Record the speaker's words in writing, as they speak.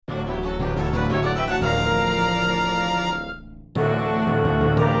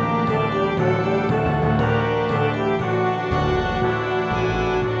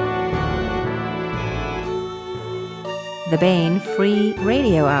the Bain Free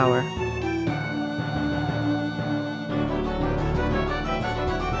Radio Hour.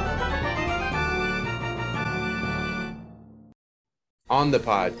 On the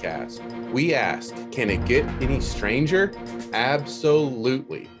podcast, we ask, can it get any stranger?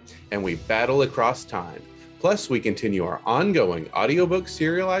 Absolutely. And we battle across time. Plus, we continue our ongoing audiobook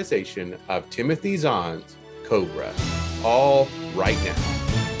serialization of Timothy Zahn's Cobra. All right now.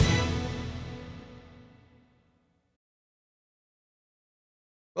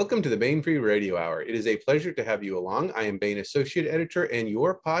 Welcome to the Bain Free Radio Hour. It is a pleasure to have you along. I am Bain Associate Editor and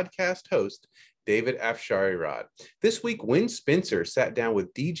your podcast host, David Afsharirad. This week, Win Spencer sat down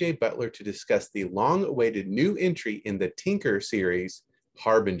with DJ Butler to discuss the long-awaited new entry in the Tinker series,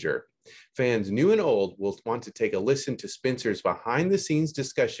 Harbinger. Fans new and old will want to take a listen to Spencer's behind-the-scenes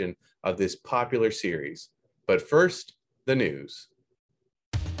discussion of this popular series. But first, the news.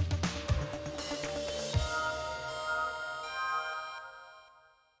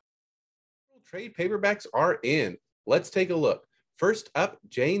 Trade paperbacks are in. Let's take a look. First up,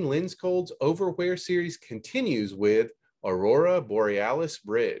 Jane Linscold's Overwhere series continues with Aurora Borealis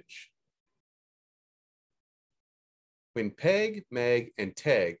Bridge. When Peg, Meg, and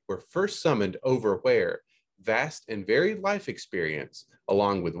Teg were first summoned Overwhere, vast and varied life experience,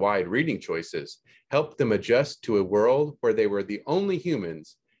 along with wide reading choices, helped them adjust to a world where they were the only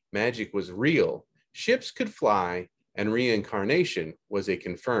humans, magic was real, ships could fly, and reincarnation was a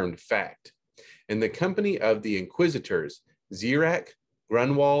confirmed fact. In the company of the Inquisitors, Zirak,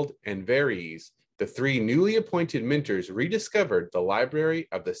 Grunwald, and Varys, the three newly appointed mentors rediscovered the Library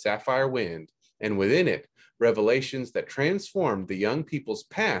of the Sapphire Wind, and within it, revelations that transformed the young people's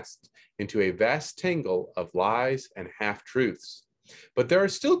past into a vast tangle of lies and half-truths. But there are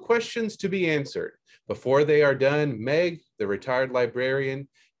still questions to be answered. Before they are done, Meg, the retired librarian,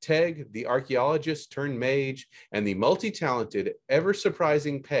 Teg, the archaeologist turned mage, and the multi-talented,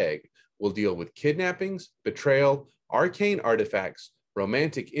 ever-surprising Peg will deal with kidnappings, betrayal, arcane artifacts,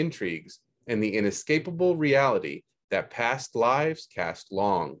 romantic intrigues, and the inescapable reality that past lives cast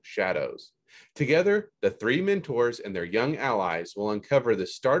long shadows. Together, the three mentors and their young allies will uncover the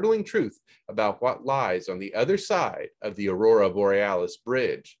startling truth about what lies on the other side of the Aurora Borealis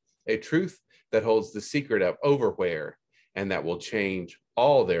Bridge, a truth that holds the secret of Overwhere and that will change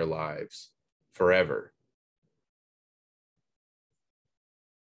all their lives forever.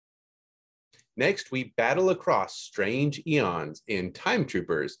 Next, we battle across strange eons in Time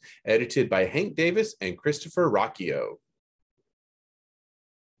Troopers, edited by Hank Davis and Christopher Rocchio.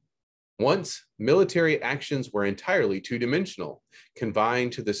 Once, military actions were entirely two-dimensional,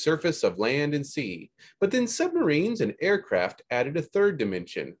 confined to the surface of land and sea, but then submarines and aircraft added a third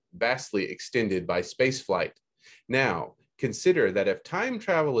dimension, vastly extended by spaceflight. Now, consider that if time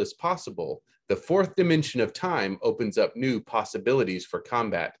travel is possible, the fourth dimension of time opens up new possibilities for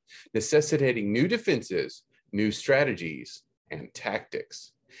combat, necessitating new defenses, new strategies, and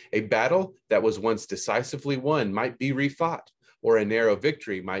tactics. A battle that was once decisively won might be refought, or a narrow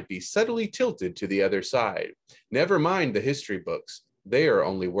victory might be subtly tilted to the other side. Never mind the history books. They are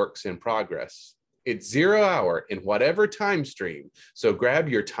only works in progress. It's 0 hour in whatever time stream, so grab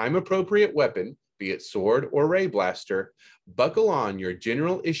your time-appropriate weapon, be it sword or ray blaster, buckle on your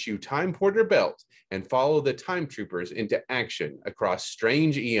general issue time porter belt, and follow the time troopers into action across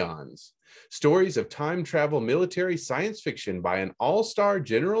strange eons. Stories of time travel military science fiction by an all-star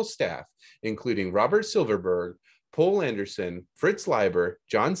general staff, including Robert Silverberg, Poul Anderson, Fritz Leiber,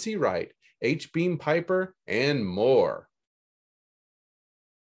 John C. Wright, H. Beam Piper, and more.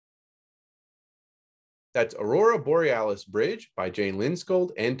 That's Aurora Borealis Bridge by Jane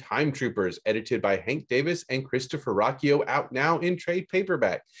Linscold and Time Troopers, edited by Hank Davis and Christopher Rocchio, out now in trade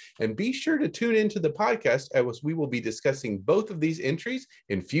paperback. And be sure to tune into the podcast as we will be discussing both of these entries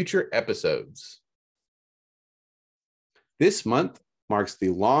in future episodes. This month marks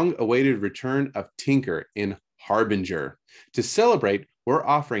the long-awaited return of Tinker in Harbinger. To celebrate, we're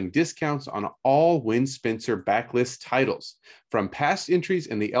offering discounts on all Win Spencer backlist titles. From past entries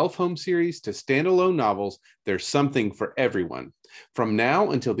in the Elf Home series to standalone novels, there's something for everyone. From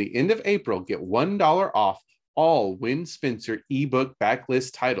now until the end of April, get $1 off all Win Spencer ebook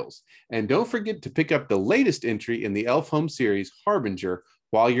backlist titles. And don't forget to pick up the latest entry in the Elf Home series, Harbinger,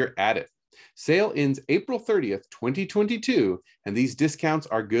 while you're at it. Sale ends April 30th, 2022, and these discounts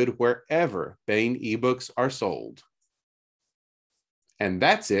are good wherever Bain ebooks are sold. And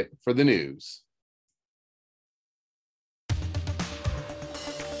that's it for the news.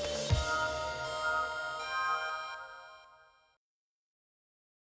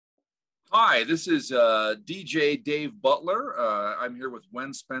 Hi, this is DJ Dave Butler. I'm here with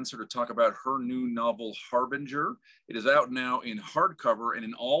Wen Spencer to talk about her new novel, Harbinger. It is out now in hardcover and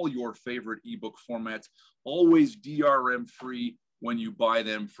in all your favorite ebook formats, always DRM free when you buy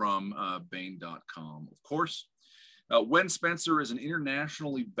them from Baen.com, of course. Wen Spencer is an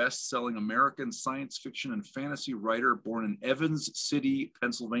internationally best-selling American science fiction and fantasy writer born in Evans City,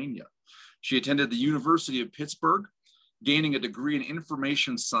 Pennsylvania. She attended the University of Pittsburgh, gaining a degree in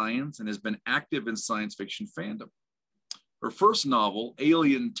information science, and has been active in science fiction fandom. Her first novel,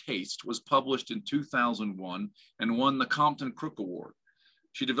 Alien Taste, was published in 2001 and won the Compton Crook Award.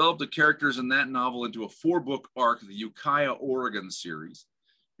 She developed the characters in that novel into a 4-book arc, the Ukiah, Oregon series.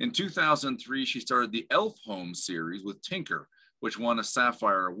 In 2003, she started the Elf Home series with Tinker, which won a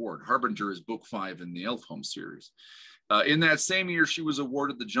Sapphire Award. Harbinger is book 5 in the Elf Home series. In that same year, she was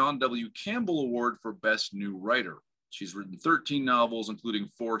awarded the John W. Campbell Award for Best New Writer. She's written 13 novels, including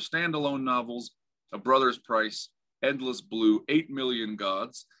 4 standalone novels, A Brother's Price, Endless Blue, 8 Million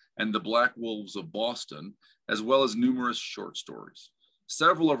Gods, and The Black Wolves of Boston, as well as numerous short stories.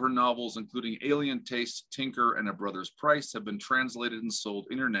 Several of her novels, including Alien Taste, Tinker, and A Brother's Price, have been translated and sold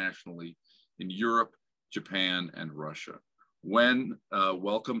internationally in Europe, Japan, and Russia. Wen,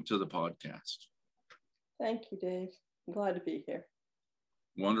 welcome to the podcast. Thank you, Dave. I'm glad to be here.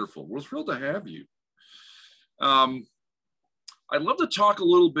 Wonderful. We're thrilled to have you. I'd love to talk a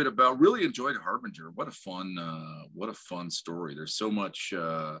little bit about, really enjoyed Harbinger. What a fun story. There's so much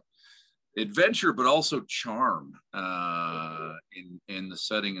adventure, but also charm in the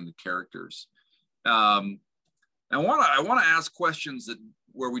setting and the characters. I want to ask questions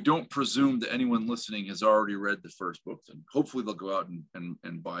where we don't presume that anyone listening has already read the first book, and hopefully they'll go out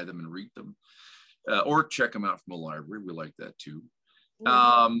and buy them and read them, or check them out from a library. We like that too.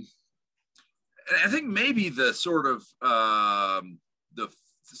 I think maybe to start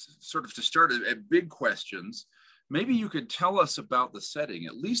at big questions, maybe you could tell us about the setting.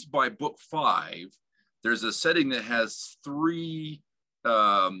 At least by book 5, there's a setting that has 3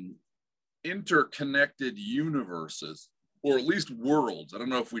 interconnected universes, or at least worlds. I don't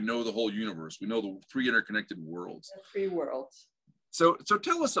know if we know the whole universe. We know the 3 interconnected worlds. 3 worlds. So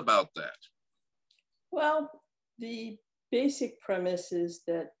tell us about that. Well, the basic premise is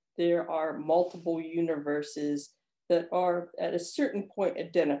that there are multiple universes that are at a certain point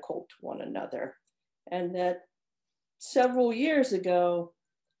identical to one another. And that several years ago,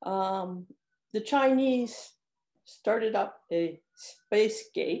 the Chinese started up a space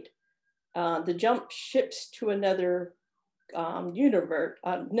gate to jump ships to another universe,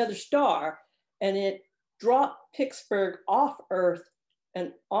 another star, and it dropped Pittsburgh off Earth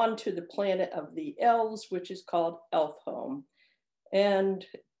and onto the planet of the elves, which is called Elf Home. And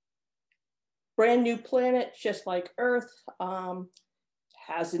brand new planet, just like Earth,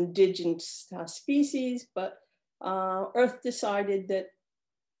 has indigenous species, but Earth decided that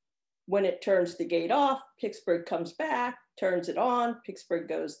when it turns the gate off, Pittsburgh comes back, turns it on, Pittsburgh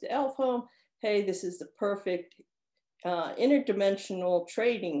goes to Elf Home. Hey, this is the perfect interdimensional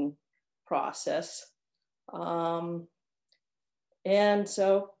trading process. And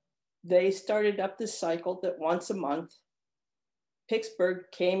so they started up this cycle that once a month, Pittsburgh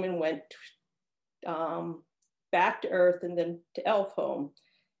came and went back to Earth and then to Elf Home.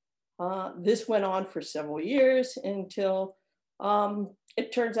 This went on for several years until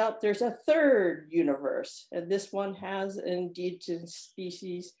it turns out there's a 3rd universe, and this one has indigenous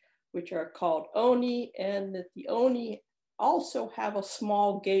species which are called Oni, and that the Oni also have a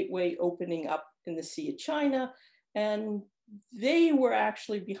small gateway opening up in the Sea of China, and they were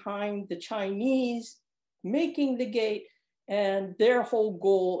actually behind the Chinese making the gate, and their whole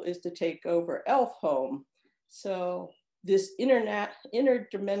goal is to take over Elf Home. So this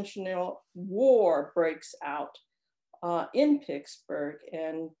interdimensional war breaks out in Pittsburgh,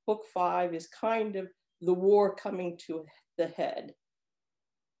 and book 5 is kind of the war coming to the head.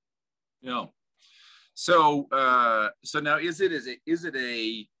 Yeah. So now is it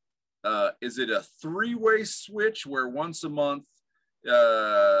a 3-way switch where once a month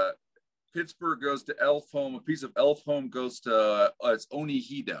Pittsburgh goes to Elf Home, a piece of Elf Home goes to it's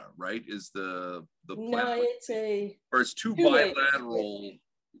Onihida, right? Is the planet? No, it's 2 bilateral.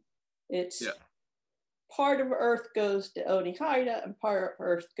 It's part of Earth goes to Onihida and part of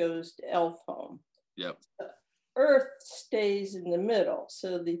Earth goes to Elf Home. Yep. Earth stays in the middle,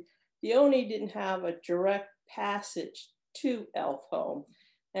 so the Oni didn't have a direct passage to Elf Home,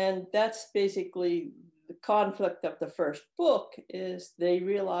 and that's basically the conflict of the first book. Is they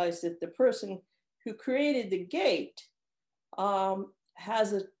realize that the person who created the gate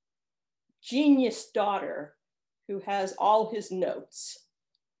has a genius daughter who has all his notes,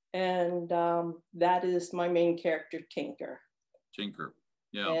 And that is my main character, Tinker. Tinker,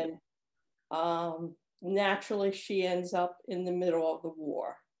 yeah. And naturally, she ends up in the middle of the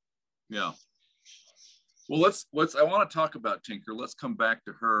war. Yeah. Well, let's. I want to talk about Tinker. Let's come back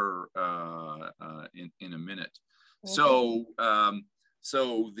to her in a minute. So,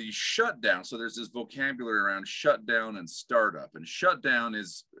 so the shutdown. So there's this vocabulary around shutdown and startup. And shutdown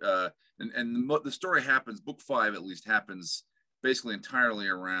is, and the story happens. Book 5 at least happens basically entirely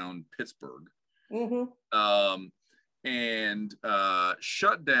around Pittsburgh. And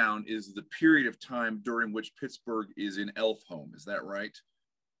shutdown is the period of time during which Pittsburgh is in elf home. Is that right?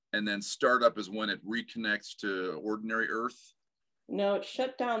 And then startup is when it reconnects to ordinary Earth? No, it's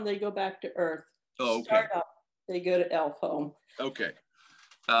shut down, they go back to Earth. Oh, okay. Startup, they go to elf home. Okay.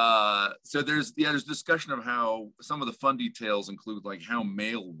 So there's discussion of how some of the fun details include like how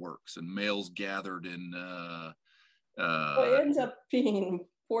mail works and mail's gathered in. Well, it ends up being an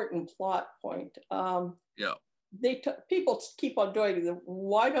important plot point. Yeah. People keep on doing it.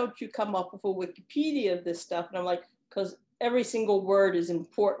 Why don't you come up with a Wikipedia of this stuff? And I'm like, because every single word is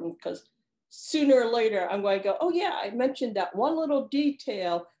important, because sooner or later I'm going to go, oh yeah, I mentioned that one little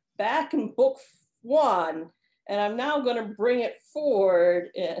detail back in book 1, and I'm now going to bring it forward.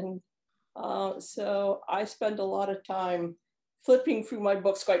 And so I spend a lot of time flipping through my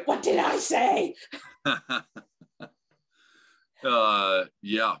books going, what did I say?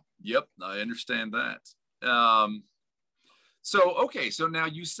 Yeah, yep, I understand that. So, okay, so now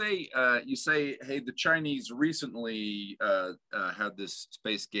you say, hey, the Chinese recently had this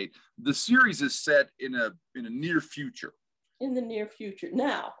space gate. The series is set in a near future. In the near future.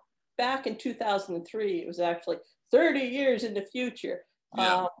 Now, back in 2003, it was actually 30 years in the future.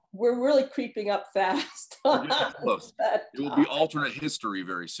 Yeah. We're really creeping up fast. Close. It will be alternate history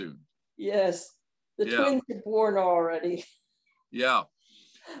very soon. Yes, the twins are born already. Yeah.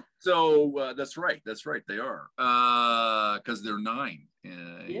 So that's right. They are because they're 9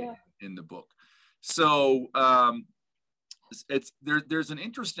 in the book. So there's an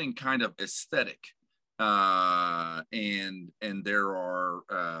interesting kind of aesthetic, and there are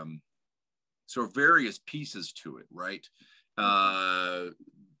sort of various pieces to it, right?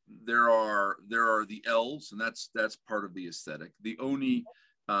 There are the elves, and that's part of the aesthetic. The Oni.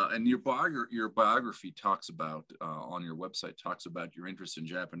 And your biography talks about, on your website, talks about your interest in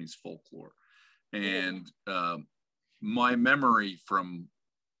Japanese folklore. And my memory from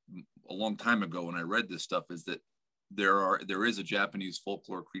a long time ago when I read this stuff is that there is a Japanese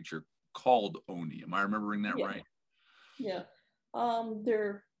folklore creature called Oni. Am I remembering that right? Yeah.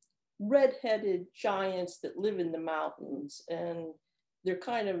 They're red-headed giants that live in the mountains, and they're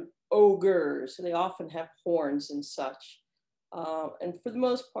kind of ogres. They often have horns and such. And for the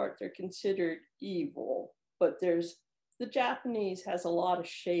most part, they're considered evil, but the Japanese has a lot of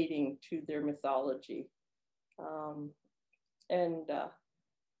shading to their mythology.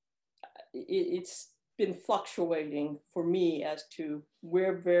 It's been fluctuating for me as to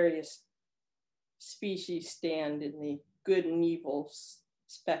where various species stand in the good and evil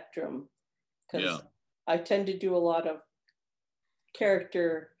spectrum, because I tend to do a lot of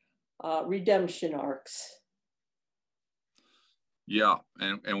character redemption arcs. Yeah,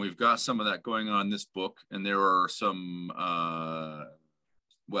 and we've got some of that going on in this book, and there are some,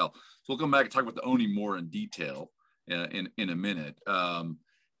 well, so we'll come back and talk about the Oni more in detail in a minute.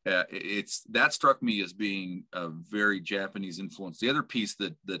 That struck me as being a very Japanese influence. The other piece,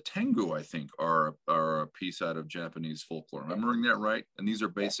 the Tengu, I think, are a piece out of Japanese folklore. Am I remembering that right? And these are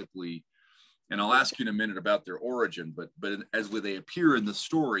basically, and I'll ask you in a minute about their origin, but as they appear in the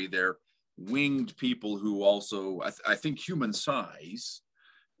story, they're winged people who also, I think, human size.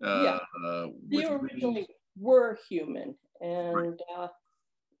 They originally were human, and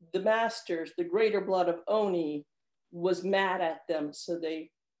the masters, the greater blood of Oni, was mad at them, so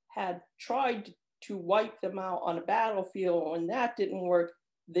they had tried to wipe them out on a battlefield. When that didn't work,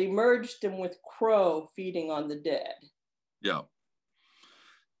 they merged them with Crow feeding on the dead. Yeah.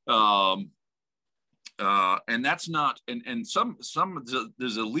 And that's not, and some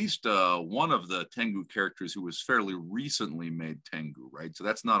there's at least one of the Tengu characters who was fairly recently made Tengu, right? So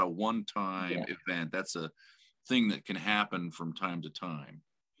that's not a one-time event. That's a thing that can happen from time to time.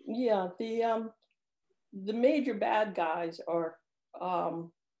 Yeah, the major bad guys are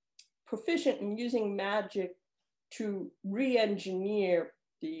proficient in using magic to re-engineer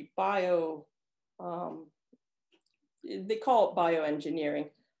the they call it bioengineering,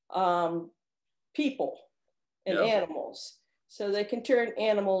 people and animals. So they can turn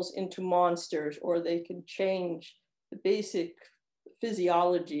animals into monsters, or they can change the basic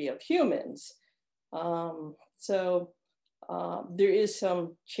physiology of humans. So there is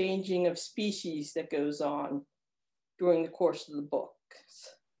some changing of species that goes on during the course of the book.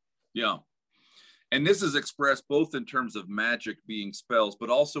 Yeah. And this is expressed both in terms of magic being spells, but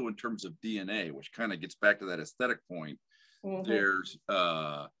also in terms of DNA, which kind of gets back to that aesthetic point. Mm-hmm. There's,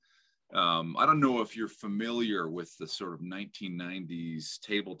 I don't know if you're familiar with the sort of 1990s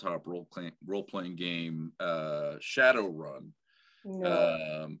tabletop role-playing game, Shadowrun.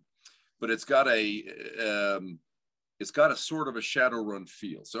 No. But it's got a sort of a Shadowrun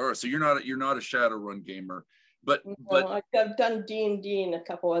feel. So you're not a Shadowrun gamer. But I've done D&D and a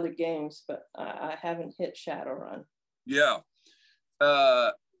couple other games, but I haven't hit Shadowrun. Yeah.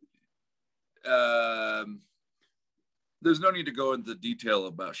 There's no need to go into detail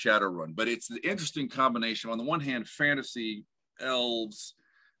about Shadowrun, but it's the interesting combination. On the one hand, fantasy, elves,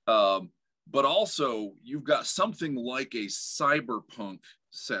 but also you've got something like a cyberpunk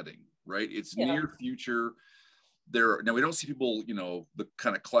setting, right? It's near future. Now we don't see people, the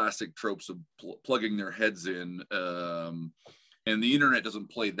kind of classic tropes of plugging their heads in, and the internet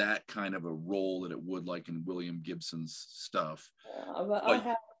doesn't play that kind of a role that it would like in William Gibson's stuff. But I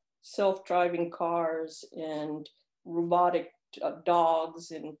have self-driving cars and robotic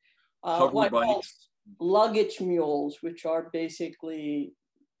dogs and hover bikes, luggage mules, which are basically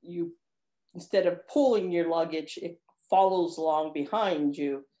instead of pulling your luggage, it follows along behind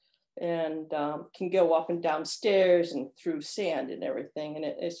you. And can go up and down stairs and through sand and everything. And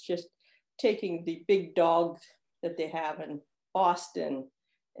it's just taking the big dog that they have in Boston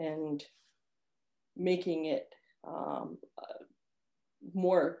and making it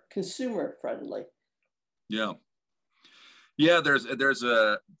more consumer friendly. Yeah. Yeah, there's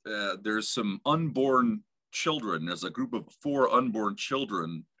some unborn children. There's a group of 4 unborn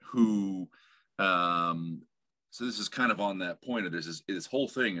children who so this is kind of on that point of this whole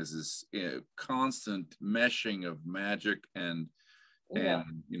thing is this constant meshing of magic and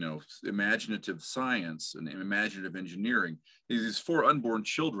imaginative science and imaginative engineering. These 4 unborn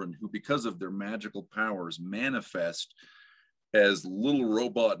children who, because of their magical powers, manifest as little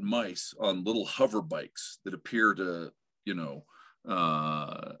robot mice on little hover bikes that appear to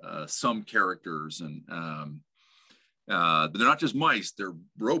some characters, and they're not just mice, they're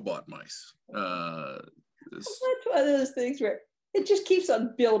robot mice. That's one of those things where it just keeps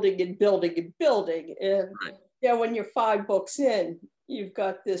on building and building and building. And right. When you're 5 books in, you've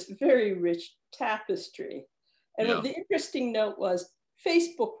got this very rich tapestry. And what the interesting note was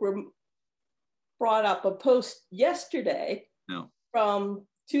Facebook brought up a post yesterday from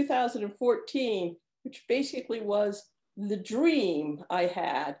 2014, which basically was the dream I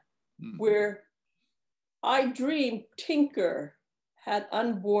had, where I dreamed Tinker had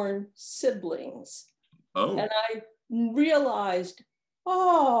unborn siblings. Oh. And I realized,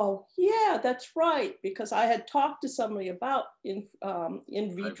 oh, yeah, that's right, because I had talked to somebody about in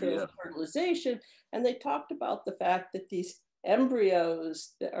vitro fertilization, and they talked about the fact that these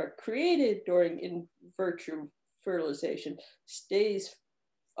embryos that are created during in vitro fertilization stays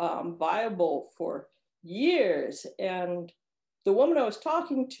viable for years. And the woman I was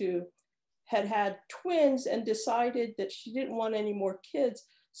talking to had twins and decided that she didn't want any more kids,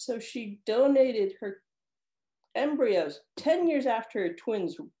 so she donated her embryos 10 years after her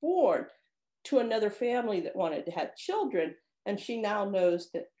twins were born to another family that wanted to have children. And she now knows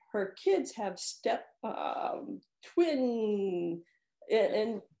that her kids have twin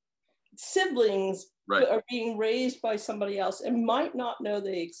and siblings are being raised by somebody else and might not know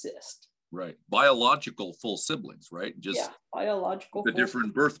they exist. Right. Biological full siblings, right? Just biological. The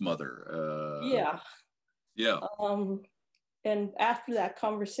different birth mother. Yeah. And after that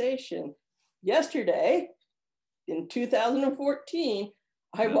conversation yesterday, in 2014,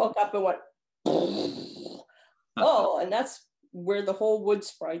 I woke up and went, oh, and that's where the whole Wood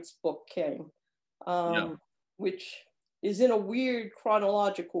Sprites book came, which is in a weird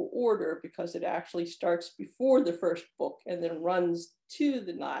chronological order because it actually starts before the first book and then runs to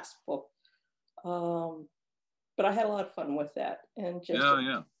the last book. But I had a lot of fun with that and just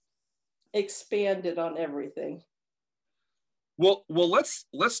expanded on everything. Well,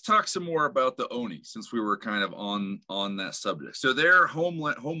 let's talk some more about the Oni, since we were kind of on that subject. So their home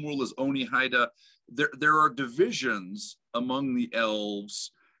world is Oni Haida. There are divisions among the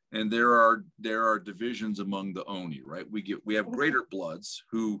elves, and there are divisions among the Oni, right? We have Greater Bloods,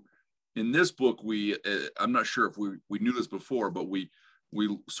 who in this book I'm not sure if we knew this before, but we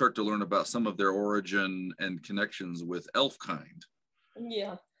start to learn about some of their origin and connections with Elfkind.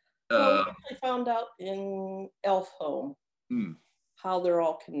 Yeah. Well, I found out in Elf Home how they're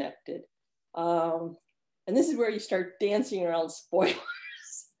all connected. And this is where you start dancing around spoilers.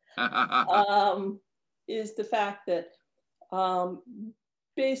 Is the fact that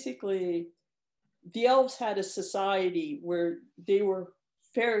basically, the elves had a society where they were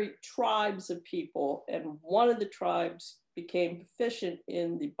very tribes of people, and one of the tribes became proficient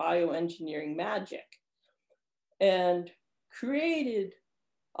in the bioengineering magic and created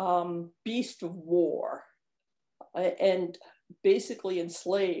beast of war and basically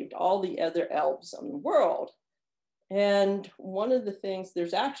enslaved all the other elves in the world. And one of the things,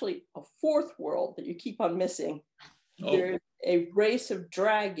 there's actually a fourth world that you keep on missing. Oh. There's a race of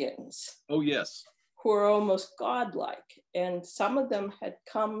dragons. Oh, yes. Who are almost godlike. And some of them had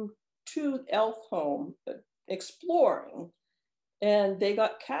come to Elfhome exploring, and they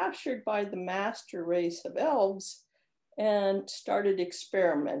got captured by the master race of elves and started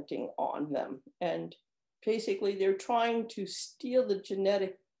experimenting on them. And basically they're trying to steal the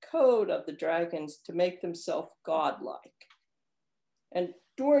genetic code of the dragons to make themselves godlike. And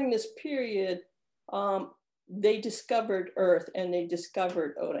during this period, they discovered Earth and they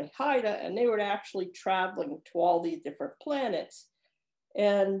discovered Oneida, and they were actually traveling to all these different planets.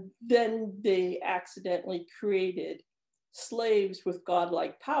 And then they accidentally created slaves with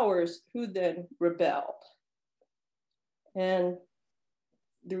godlike powers who then rebelled. And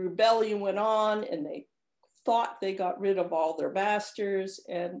the rebellion went on, and they thought they got rid of all their masters,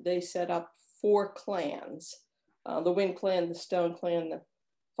 and they set up 4 clans, the Wind Clan, the Stone Clan, the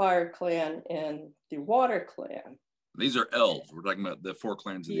Fire Clan, and the Water Clan. These are elves. We're talking about the 4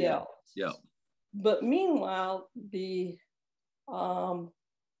 clans of the elves. Yeah. But meanwhile, the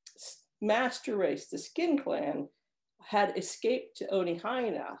master race, the Skin Clan, had escaped to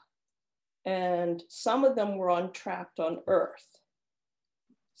Oneida, and some of them were trapped on Earth.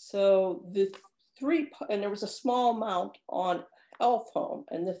 So the 3, and there was a small amount on Elfhome,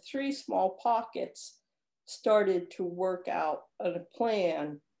 and the 3 small pockets started to work out a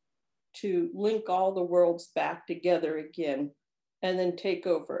plan to link all the worlds back together again and then take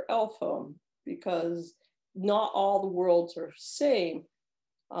over Elfhome, because not all the worlds are the same.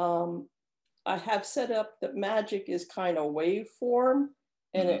 I have set up that magic is kind of waveform,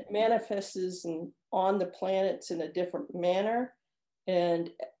 and it manifests on the planets in a different manner. And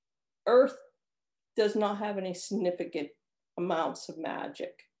Earth does not have any significant amounts of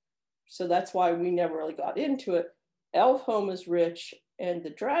magic. So that's why we never really got into it. Elfhome is rich, and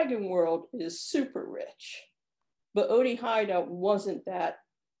the dragon world is super rich. But Oneida wasn't that,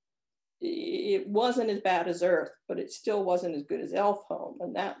 it wasn't as bad as Earth, but it still wasn't as good as Elfhome.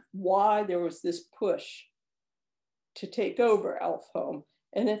 And that's why there was this push to take over Elfhome.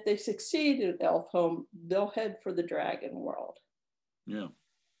 And if they succeed at Elfhome, they'll head for the dragon world. Yeah.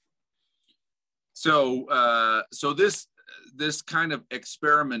 So, so this kind of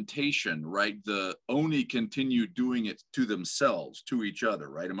experimentation, right? The Oni continue doing it to themselves, to each other,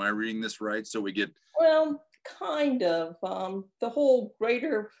 right? Am I reading this right? So we get... Well, kind of. The whole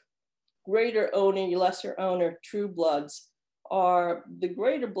greater Oni, lesser Oni, True Bloods are, the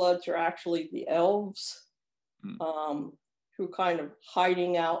greater bloods are actually the elves, who kind of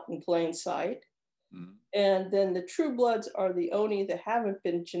hiding out in plain sight. And then the True Bloods are the Oni that haven't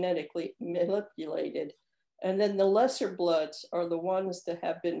been genetically manipulated. And then the lesser bloods are the ones that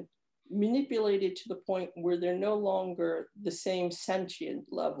have been manipulated to the point where they're no longer the same sentient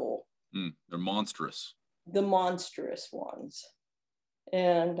level. They're monstrous. The monstrous ones.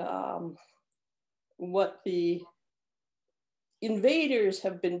 And what the invaders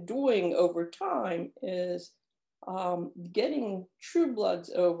have been doing over time is getting True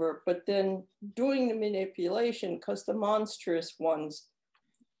Bloods over, but then doing the manipulation, because the monstrous ones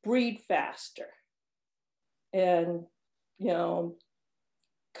breed faster and, you know,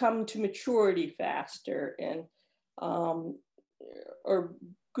 come to maturity faster, and are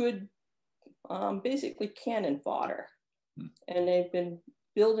good, basically cannon fodder. And they've been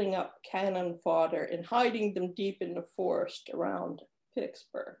building up cannon fodder and hiding them deep in the forest around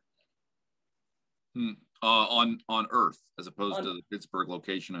Pittsburgh. On Earth, as opposed to the Pittsburgh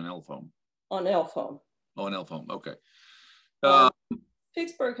location in Elfhome. On Elfhome. Oh, on Elfhome, okay.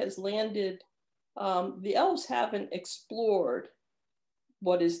 Pittsburgh has landed, the elves haven't explored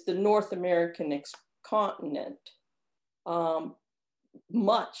what is the North American continent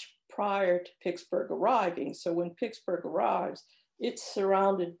much prior to Pittsburgh arriving. So when Pittsburgh arrives, it's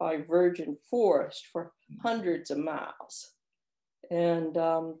surrounded by virgin forest for hundreds of miles. And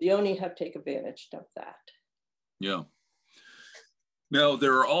the Oni have taken advantage of that. Yeah. Now,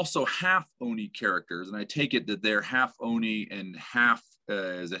 there are also half Oni characters, and I take it that they're half Oni and half,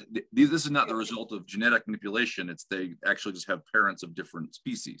 this is not the result of genetic manipulation, it's they actually just have parents of different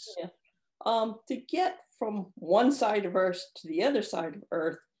species. Yeah. To get from one side of Earth to the other side of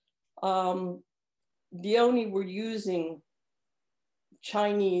Earth, the Oni were using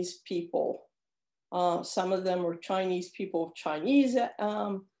Chinese people. Some of them were Chinese people of Chinese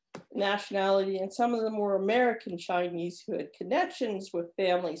nationality, and some of them were American Chinese who had connections with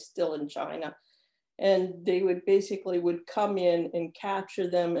families still in China. And they would come in and capture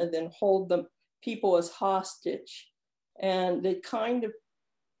them and then hold them people as hostage. And they kind of,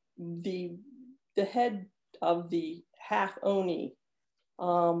 the head of the half Oni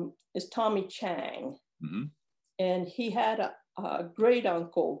is Tommy Chang. Mm-hmm. And he had a great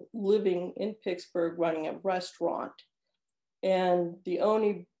uncle living in Pittsburgh running a restaurant. And the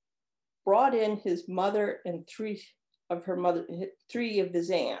Oni brought in his mother and three of his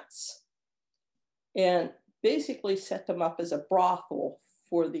aunts, and basically set them up as a brothel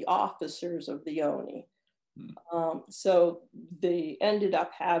for the officers of the Oni. So they ended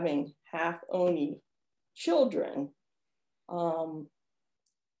up having half Oni children. And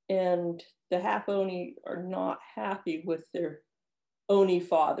the half Oni are not happy with their Oni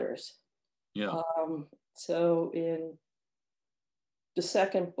fathers. Yeah. So in the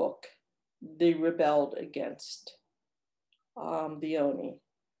second book, they rebelled against the Oni.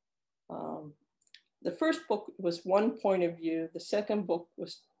 The first book was one point of view. The second book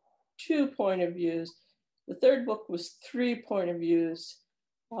was 2 point of views. The third book was 3 point of views.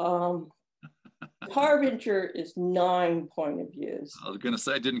 Harbinger is 9 point of views. I was going to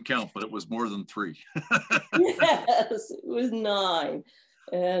say I didn't count, but it was more than 3. Yes, it was 9.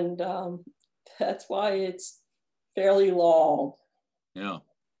 And that's why it's fairly long. Yeah.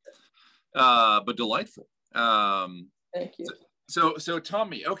 But delightful. Thank you. So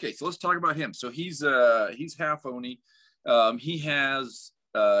Tommy, okay, so let's talk about him. So he's half Oni. He has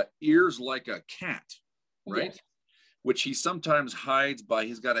ears like a cat, right? Yes. Which he sometimes hides by,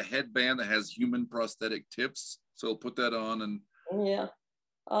 he's got a headband that has human prosthetic tips. So he'll put that on and yeah.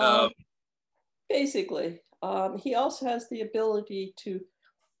 Basically, he also has the ability to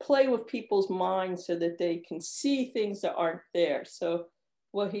play with people's minds so that they can see things that aren't there. So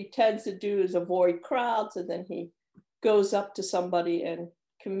what he tends to do is avoid crowds, and then he goes up to somebody and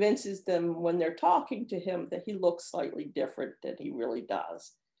convinces them when they're talking to him that he looks slightly different than he really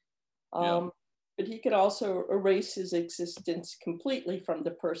does. But he could also erase his existence completely from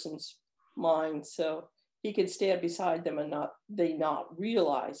the person's mind. So he can stand beside them and they not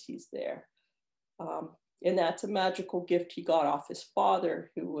realize he's there. And that's a magical gift he got off his father,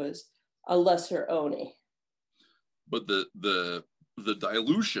 who was a lesser Oni. But the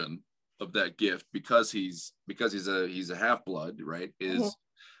dilution of that gift, because he's a half-blood, right, is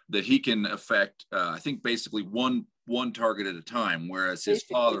that he can affect I think basically one target at a time, whereas his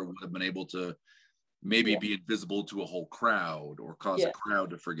father would have been able to maybe be invisible to a whole crowd or cause a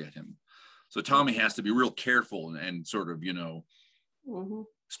crowd to forget him. So Tommy has to be real careful and sort of,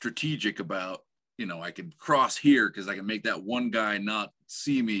 strategic about, I can cross here because I can make that one guy not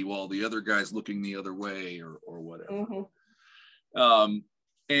see me while the other guy's looking the other way or whatever.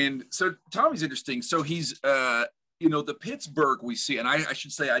 And so Tommy's interesting. So he's, the Pittsburgh we see, and I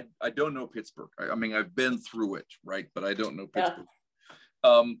should say, I don't know Pittsburgh. I mean, I've been through it, right? But I don't know Pittsburgh.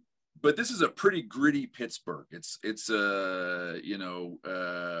 But this is a pretty gritty Pittsburgh.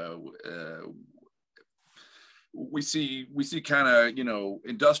 We see kind of,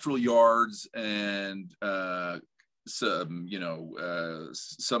 industrial yards and some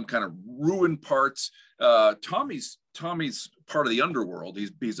kind of ruined parts. Tommy's part of the underworld.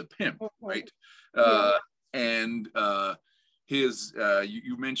 He's a pimp, right? And his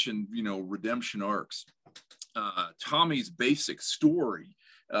you mentioned redemption arcs. Tommy's basic story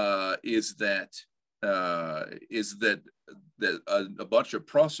is that a bunch of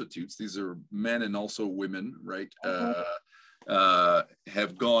prostitutes, these are men and also women, right,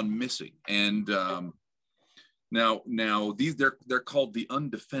 have gone missing, and now these they're called the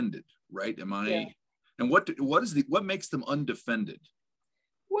undefended, right? Am I? Yeah. And what makes them undefended?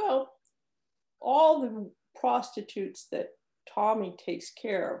 Well, all the prostitutes that Tommy takes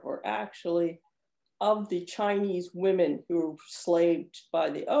care of are actually of the Chinese women who were slaved by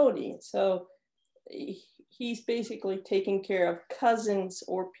the Oni. So he's basically taking care of cousins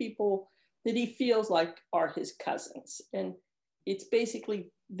or people that he feels like are his cousins. And it's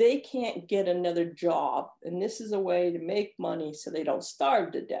basically, they can't get another job. And this is a way to make money so they don't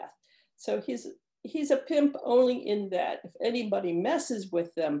starve to death. So he's a pimp only in that if anybody messes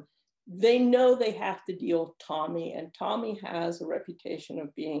with them, they know they have to deal with Tommy. And Tommy has a reputation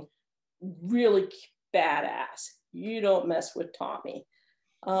of being really badass. You don't mess with Tommy.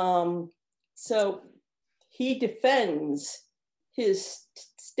 So he defends his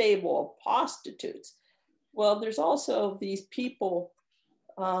stable of prostitutes. Well, there's also these people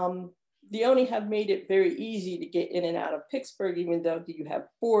the Oni have made it very easy to get in and out of Pittsburgh, even though you have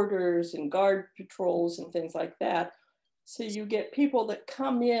borders and guard patrols and things like that. So you get people that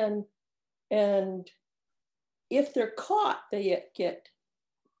come in, and if they're caught, they get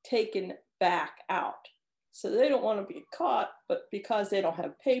taken back out. So they don't want to be caught, but because they don't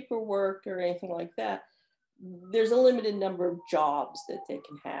have paperwork or anything like that, there's a limited number of jobs that they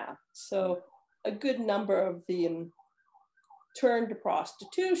can have. So a good number of them turn to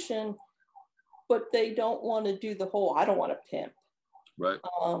prostitution, but they don't want to do the whole, I don't want to pimp. Right.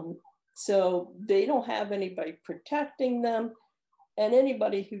 So they don't have anybody protecting them. And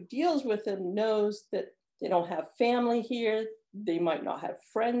anybody who deals with them knows that they don't have family here. They might not have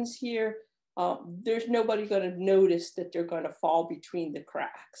friends here. There's nobody going to notice that they're going to fall between the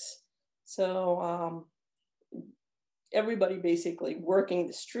cracks. So everybody basically working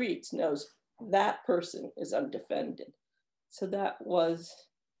the streets knows that person is undefended. So that was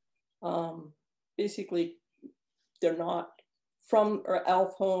basically, they're not from or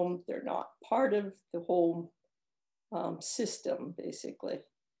elf home. They're not part of the whole system, basically.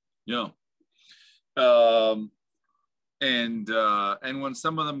 Yeah. And when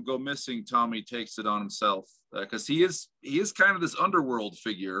some of them go missing, Tommy takes it on himself, because he is kind of this underworld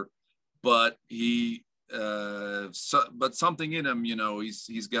figure, but but something in him,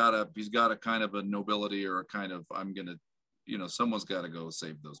 he's got a kind of a nobility, or a kind of, I'm gonna, someone's got to go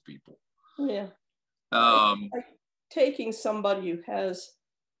save those people. Yeah. Like taking somebody who has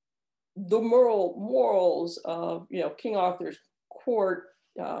the morals of, King Arthur's court,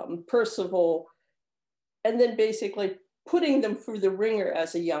 Percival, and then basically putting them through the ringer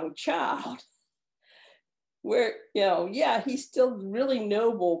as a young child, where, yeah, he's still really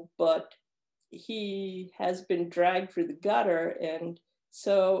noble, but he has been dragged through the gutter. And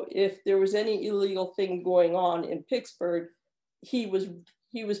so if there was any illegal thing going on in Pittsburgh, he was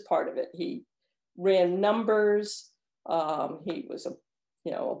part of it. He ran numbers. He was a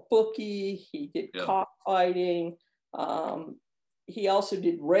bookie. He did cockfighting. He also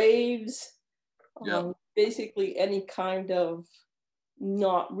did raves. Basically any kind of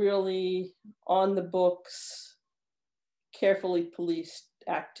not really on the books, carefully policed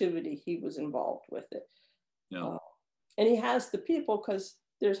activity, he was involved with it. Yeah. And he has the people, because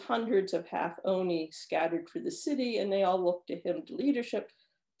there's hundreds of half Oni scattered through the city, and they all look to him to leadership,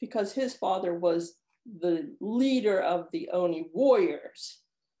 because his father was the leader of the Oni warriors.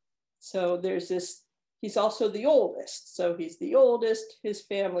 So there's this, he's also the oldest. So he's the oldest. His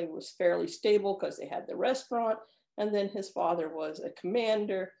family was fairly stable because they had the restaurant. And then his father was a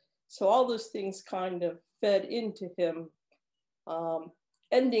commander. So all those things kind of fed into him,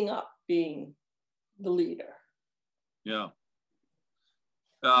 ending up being the leader. Yeah.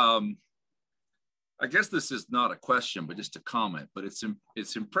 I guess this is not a question, but just a comment, but it's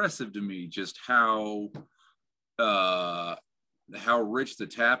impressive to me just how rich the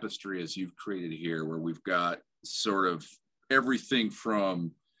tapestry is you've created here, where we've got sort of everything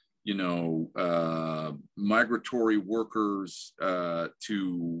from, migratory workers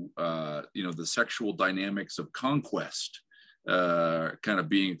to, the sexual dynamics of conquest kind of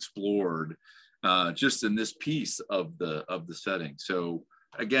being explored just in this piece of the setting. So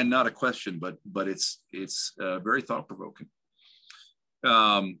again, not a question, but it's very thought-provoking.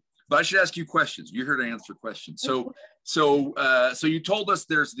 But I should ask you questions. You're here to answer questions. So you told us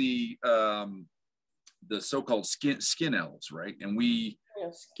there's the so-called skin elves, right? And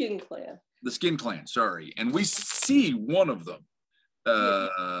Skin Clan. The Skin Clan, sorry. And we see one of them.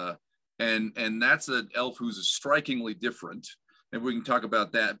 And that's an elf who's strikingly different. And we can talk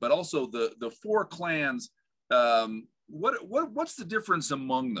about that. But also the four clans, what's the difference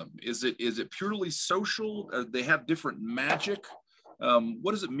among them? Is it purely social? They have different magic?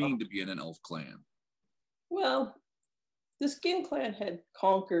 What does it mean to be in an elf clan? Well, the Skin Clan had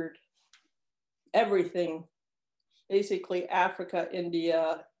conquered everything, basically Africa,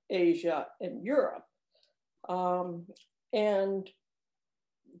 India, Asia, and Europe. And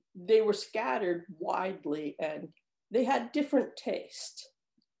they were scattered widely, and they had different tastes.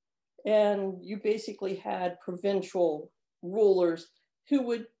 And you basically had provincial rulers who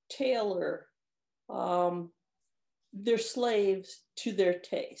would tailor their slaves to their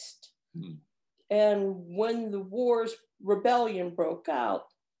taste. Mm. And when the rebellion broke out,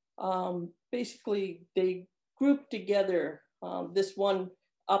 basically they grouped together this one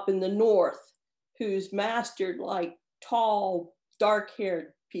up in the north who's mastered like tall,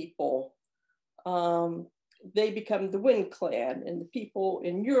 dark-haired people. They become the Wind Clan, and the people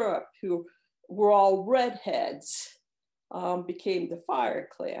in Europe who were all redheads became the Fire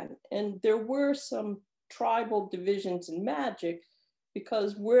Clan. And there were some tribal divisions in magic,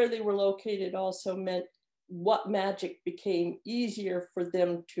 because where they were located also meant what magic became easier for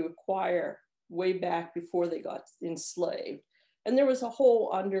them to acquire way back before they got enslaved. And there was a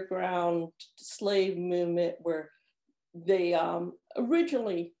whole underground slave movement where they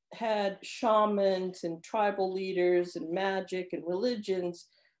originally had shamans and tribal leaders and magic and religions.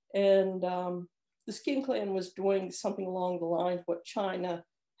 And the Skin Clan was doing something along the lines of what China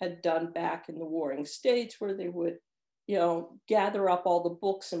had done back in the Warring States, where they would, you know, gather up all the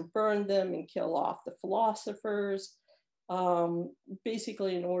books and burn them and kill off the philosophers,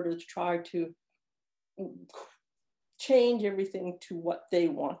 basically in order to try to change everything to what they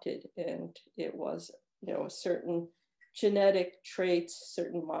wanted. And it was, you know, certain genetic traits,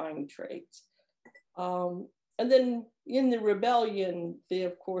 certain mind traits. And then in the rebellion, they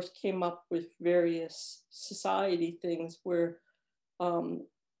of course came up with various society things where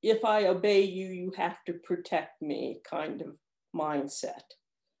if I obey you, you have to protect me kind of mindset.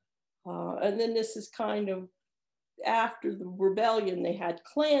 And then this is kind of after the rebellion, they had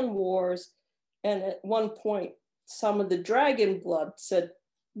clan wars. And at one point, some of the dragon blood said,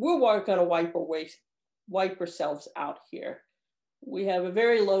 we're going to wipe ourselves out here. We have a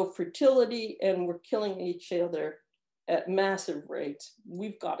very low fertility and we're killing each other at massive rates.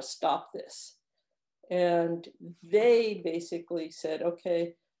 We've got to stop this. And they basically said,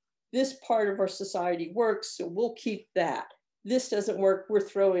 okay, this part of our society works, so we'll keep that. This doesn't work, we're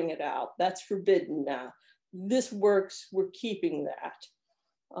throwing it out. That's forbidden now. This works, we're keeping that.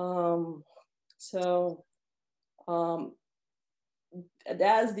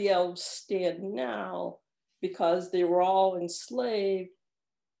 As the elves stand now, because they were all enslaved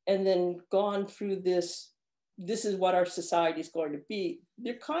and then gone through this is what our society is going to be.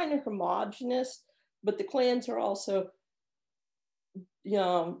 They're kind of homogenous, but the clans are also, you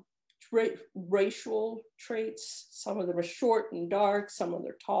know, racial traits. Some of them are short and dark, some of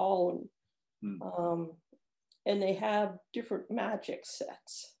them are tall, and they have different magic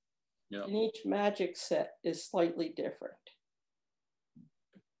sets. Yeah. And each magic set is slightly different.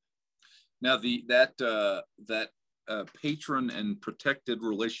 Now, that patron and protected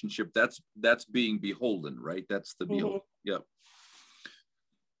relationship, that's being beholden, right? That's the beholden. Yep.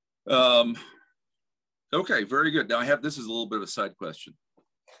 Okay, very good. Now this is a little bit of a side question,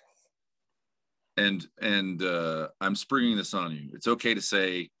 and I'm springing this on you. It's okay to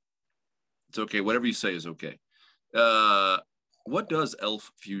say, it's okay. Whatever you say is okay. What does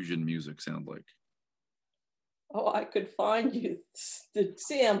elf fusion music sound like? Oh, I could find you the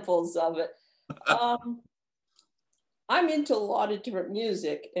examples of it. I'm into a lot of different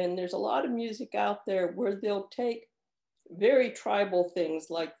music, and there's a lot of music out there where they'll take very tribal things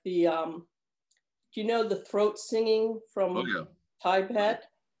like the, do you know the throat singing from Tibet?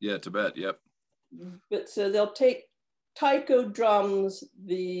 Yeah, Tibet, yep. But so they'll take taiko drums,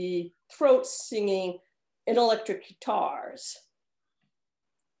 the throat singing, and electric guitars,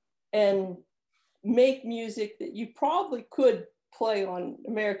 and make music that you probably could play on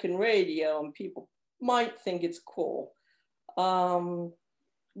American radio and people might think it's cool.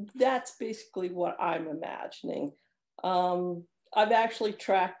 That's basically what I'm imagining. I've actually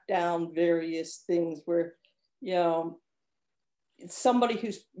tracked down various things where, you know, somebody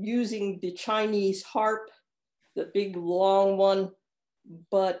who's using the Chinese harp, the big long one,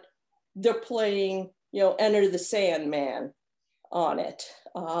 but they're playing, you know, Enter the Sandman on it.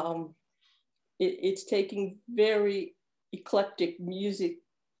 It's taking very eclectic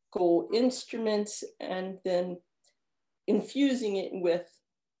musical instruments and then infusing it with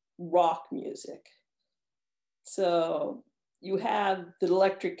rock music. So you have the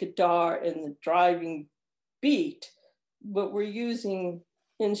electric guitar and the driving beat, but we're using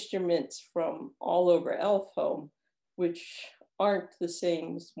instruments from all over Elfhome, which aren't the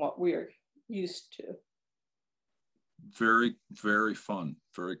same as what we're used to. Very, very fun.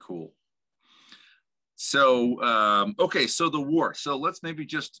 Very cool. So, okay, so the war. So let's maybe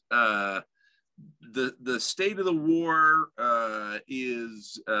just, the state of the war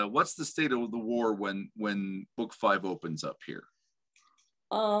is, what's the state of the war when book 5 opens up here?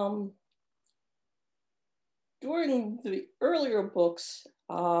 During the earlier books,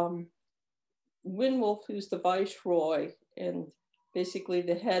 Windwolf, who's the viceroy and basically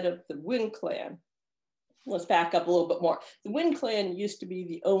the head of the Wind Clan, let's back up a little bit more. The Wind Clan used to be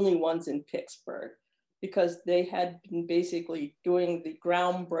the only ones in Pittsburgh because they had been basically doing the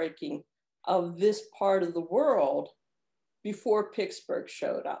groundbreaking of this part of the world before Pittsburgh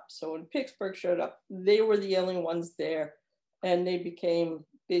showed up. So when Pittsburgh showed up, they were the only ones there, and they became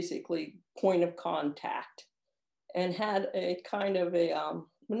basically point of contact and had a kind of a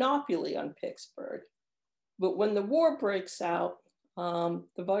monopoly on Pittsburgh. But when the war breaks out, the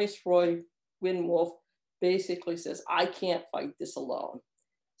Viceroy, Windwolf, basically says, I can't fight this alone.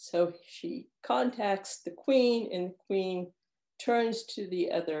 So she contacts the queen, and the queen turns to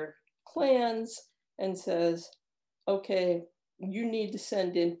the other clans and says, okay, you need to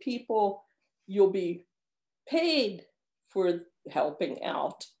send in people. You'll be paid for helping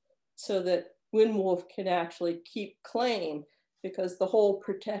out so that Windwolf can actually keep claim, because the whole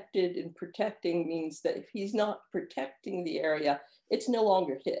protected and protecting means that if he's not protecting the area, it's no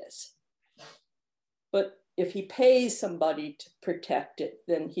longer his. But if he pays somebody to protect it,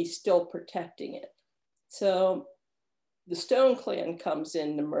 then he's still protecting it. So the Stone Clan comes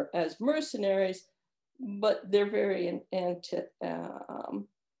in as mercenaries, but they're very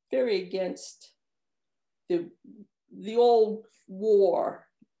against the old war.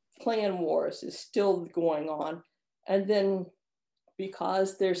 Clan wars is still going on. And then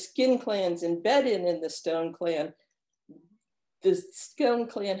because there's skin clans embedded in the Stone Clan, the Stone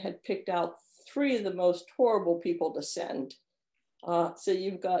Clan had picked out 3 of the most horrible people to send. So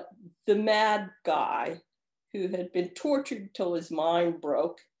you've got the mad guy who had been tortured till his mind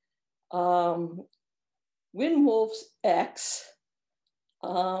broke, Windwolf's ex,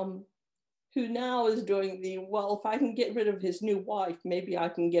 who now is doing well, if I can get rid of his new wife, maybe I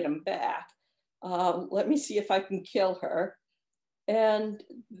can get him back. Let me see if I can kill her. And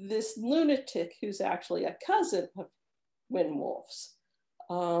this lunatic who's actually a cousin of Windwolf's,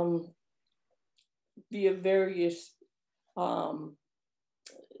 via various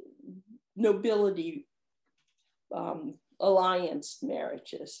nobility alliance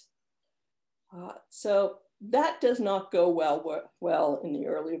marriages. So that does not go well in the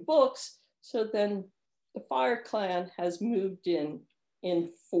earlier books. So then the Fire Clan has moved in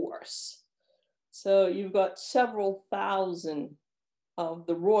force. So you've got several thousand of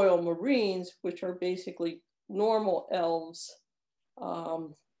the Royal Marines, which are basically normal elves,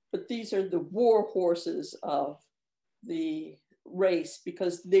 but these are the war horses of the race,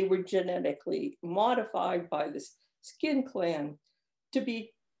 because they were genetically modified by this Skin Clan to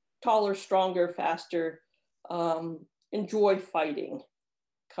be taller, stronger, faster, enjoy fighting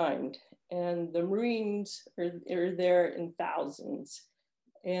kind. And the Marines are there in thousands.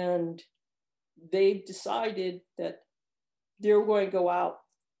 And they decided that they were going to go out.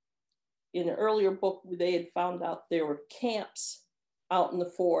 In an earlier book, they had found out there were camps out in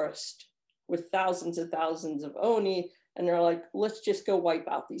the forest with thousands and thousands of Oni. And they're like, let's just go wipe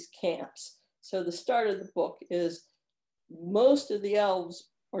out these camps. So the start of the book is most of the elves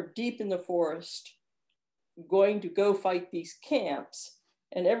are deep in the forest going to go fight these camps.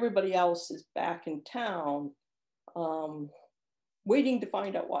 And everybody else is back in town waiting to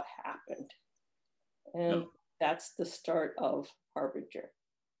find out what happened. And that's the start of Harbinger.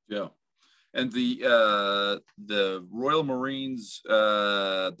 Yeah. And the Royal Marines,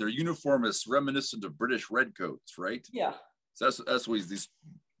 their uniform is reminiscent of British redcoats, right? Yeah. So that's always these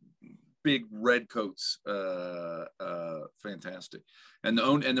big redcoats, fantastic. And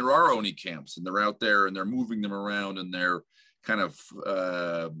there are Oni camps, and they're out there, and they're moving them around, and they're kind of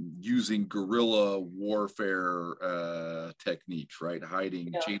using guerrilla warfare techniques, right?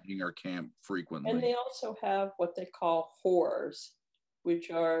 Hiding, changing our camp frequently. And they also have what they call horrors,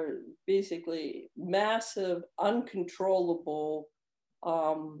 which are basically massive, uncontrollable,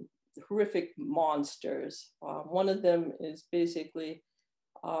 horrific monsters. One of them is basically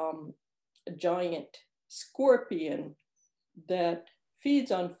a giant scorpion that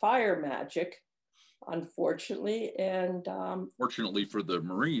feeds on fire magic, unfortunately. And fortunately for the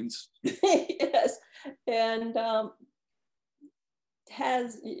Marines. Yes. And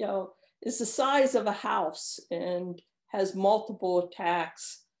has, is the size of a house and has multiple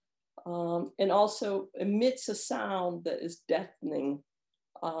attacks, and also emits a sound that is deafening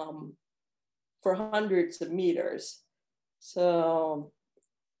for hundreds of meters. So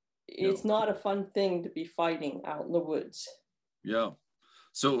it's not a fun thing to be fighting out in the woods. Yeah.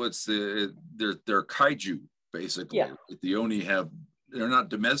 So it's they're kaiju, basically. Yeah. The Oni they're not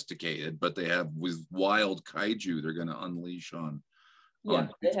domesticated, but they have with wild kaiju they're going to unleash on. Yeah,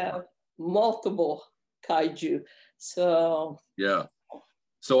 they have multiple kaiju. So yeah.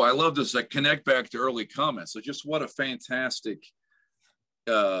 So I love this. I connect back to early comments. So just what a fantastic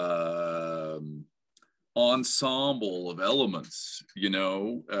ensemble of elements,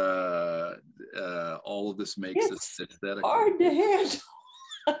 all of this makes this aesthetic hard to handle.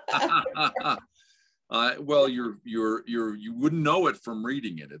 Well, you wouldn't know it from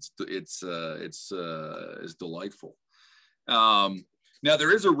reading it. It's delightful. Now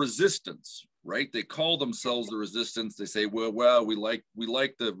there is a resistance right? They call themselves the resistance. They say, well, we like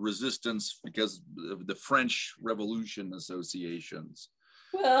the resistance because of the French Revolution associations.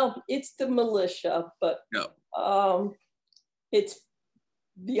 Well, it's the militia, but yeah. It's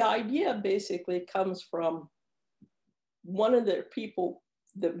the idea basically comes from one of the people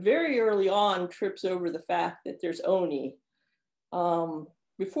that very early on trips over the fact that there's Oni.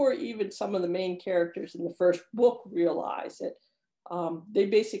 Before even some of the main characters in the first book realize it, they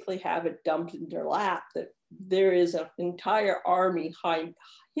basically have it dumped in their lap that there is an entire army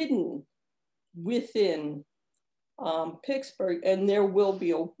hidden within Pittsburgh, and there will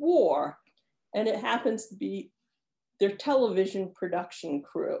be a war. And it happens to be their television production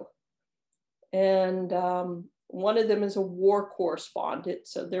crew. And one of them is a war correspondent,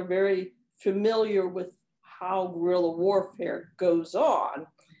 so they're very familiar with how guerrilla warfare goes on.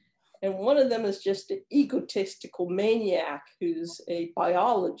 And one of them is just an egotistical maniac who's a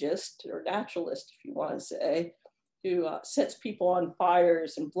biologist or naturalist, if you want to say, who sets people on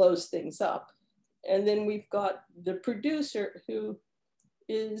fires and blows things up. And then we've got the producer who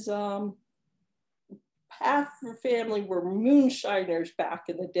is half her family were moonshiners back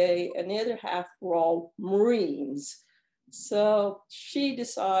in the day, and the other half were all Marines. So she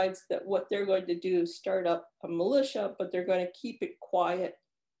decides that what they're going to do is start up a militia, but they're going to keep it quiet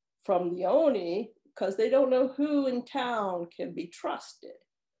from the Oni because they don't know who in town can be trusted.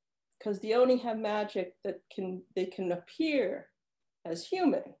 Because the Oni have magic that they can appear as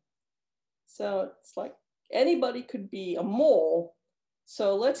human. So it's like anybody could be a mole.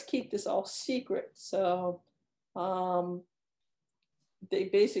 So let's keep this all secret. So they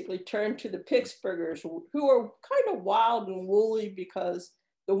basically turn to the Pittsburghers, who are kind of wild and woolly because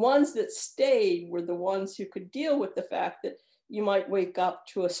the ones that stayed were the ones who could deal with the fact that you might wake up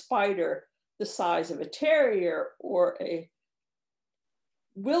to a spider the size of a terrier or a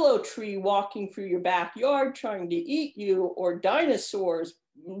willow tree walking through your backyard trying to eat you, or dinosaurs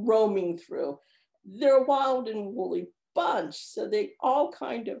roaming through. They're a wild and woolly bunch. So they all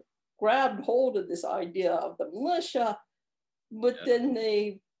kind of grabbed hold of this idea of the militia, but then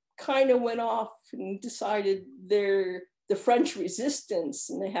they kind of went off and decided they're the French resistance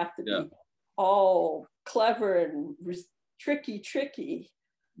and they have to be all clever and tricky.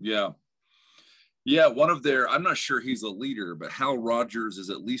 Yeah, one of their, I'm not sure he's a leader, but Hal Rogers is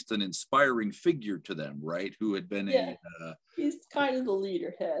at least an inspiring figure to them, right? Who had been he's kind of the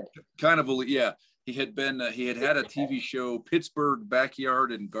leader head. He had been, he had a TV show, Pittsburgh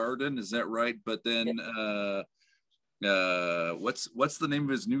Backyard and Garden, is that right? But then, what's the name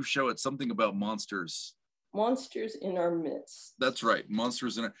of his new show? It's something about monsters. Monsters in Our Midst. That's right,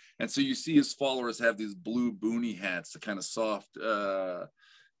 Monsters in Our, and so you see his followers have these blue boonie hats, the kind of soft,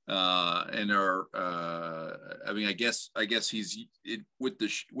 and are, I mean, I guess he's with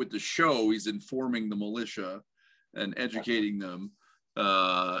the show, he's informing the militia and educating them,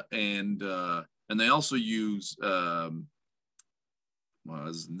 and they also use, well,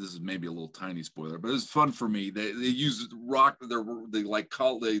 this is maybe a little tiny spoiler, but it's fun for me. They use they like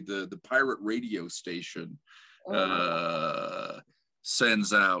call the pirate radio station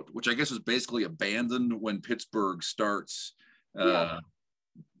sends out, which I guess is basically abandoned when Pittsburgh starts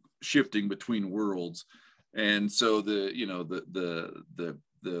shifting between worlds, and so the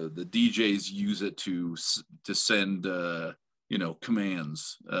DJs use it to send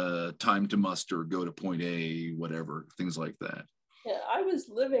commands, time to muster, go to point A, whatever, things like that. Yeah, I was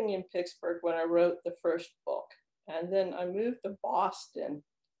living in Pittsburgh when I wrote the first book, and then I moved to Boston,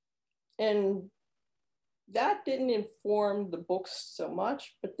 and that didn't inform the books so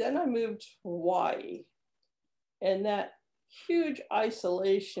much. But then I moved to Hawaii, and that huge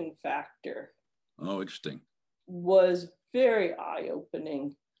isolation factor. Oh, interesting. Was very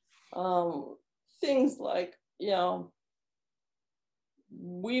eye-opening. Things like,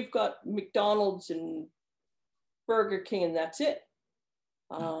 we've got McDonald's and Burger King and that's it.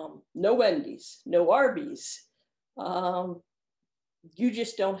 No Wendy's, no Arby's. You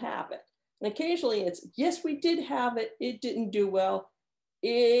just don't have it. And occasionally it's, yes, we did have it. It didn't do well.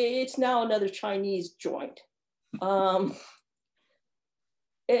 It's now another Chinese joint. And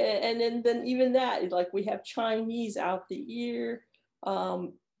then even that, like we have Chinese out the ear,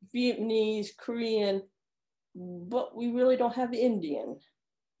 Vietnamese, Korean, but we really don't have Indian.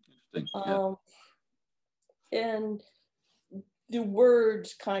 And the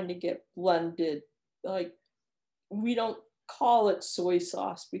words kind of get blended. Like we don't call it soy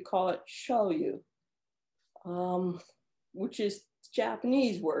sauce, we call it shoyu, which is the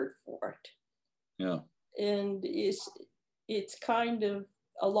Japanese word for it. Yeah. And it's kind of,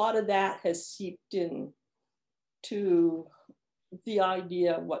 a lot of that has seeped in to the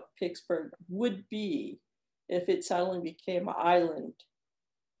idea of what Pittsburgh would be if it suddenly became an island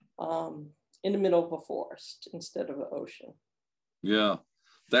in the middle of a forest instead of an ocean. Yeah,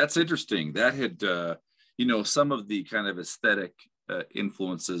 that's interesting. That had, some of the kind of aesthetic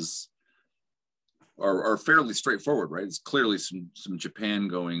influences are fairly straightforward, right? It's clearly some Japan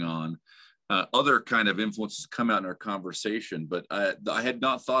going on. Other kind of influences come out in our conversation, but I had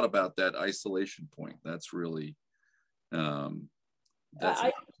not thought about that isolation point. That's really,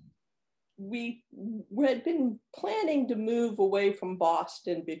 we had been planning to move away from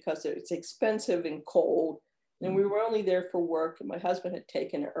Boston because it's expensive and cold, and we were only there for work, and my husband had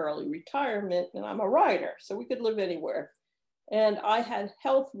taken an early retirement, and I'm a writer, so we could live anywhere. And I had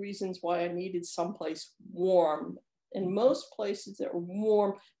health reasons why I needed someplace warm, and most places that are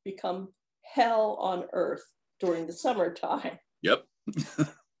warm become hell on earth during the summertime. Yep.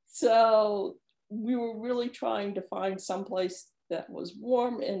 So we were really trying to find someplace that was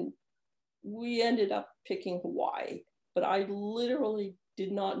warm, and we ended up picking Hawaii, but I literally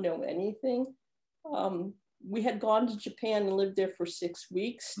did not know anything. We had gone to Japan and lived there for 6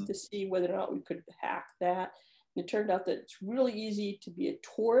 weeks to see whether or not we could hack that. And it turned out that it's really easy to be a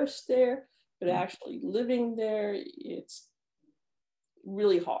tourist there, but actually living there, it's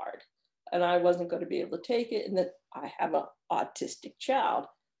really hard. And I wasn't going to be able to take it. And then I have an autistic child,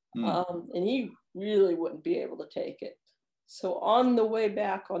 and he really wouldn't be able to take it. So on the way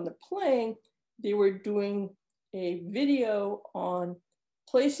back on the plane, they were doing a video on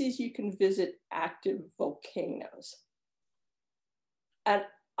places you can visit active volcanoes. And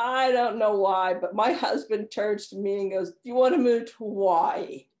I don't know why, but my husband turns to me and goes, "Do you want to move to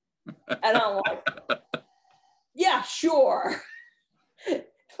Hawaii?" And I'm like, "Yeah, sure. If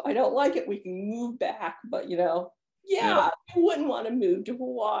I don't like it, we can move back. But, yeah, I wouldn't want to move to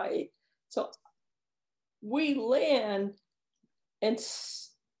Hawaii." So we land, and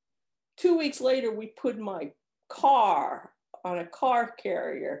 2 weeks later, we put my car on a car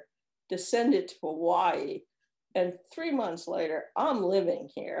carrier to send it to Hawaii. And 3 months later, I'm living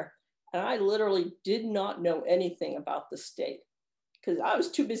here. And I literally did not know anything about the state because I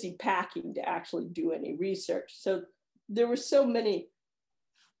was too busy packing to actually do any research. So there were so many,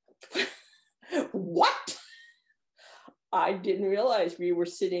 what? I didn't realize we were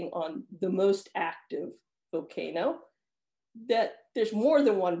sitting on the most active volcano, that there's more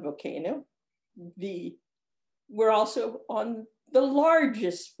than one volcano. We're also on the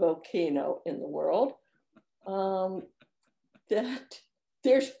largest volcano in the world. That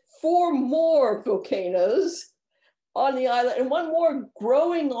there's 4 more volcanoes on the island and 1 more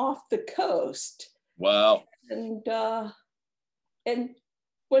growing off the coast. Wow. And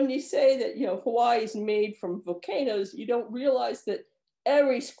when you say that, Hawaii is made from volcanoes, you don't realize that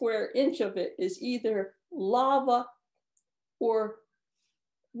every square inch of it is either lava or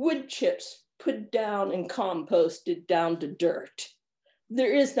wood chips put down and composted down to dirt.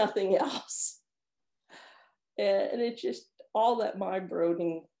 There is nothing else. And it's just all that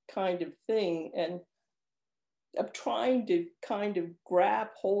mind-blowing kind of thing. And I'm trying to kind of grab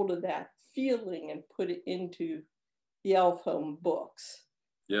hold of that feeling and put it into the Elf Home books.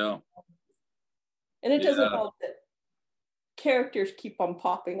 Yeah. And it doesn't help that characters keep on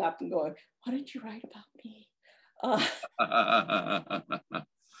popping up and going, "What did you write about me?"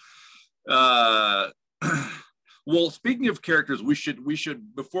 Well, speaking of characters, we should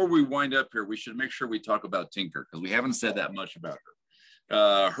before we wind up here, we should make sure we talk about Tinker, because we haven't said that much about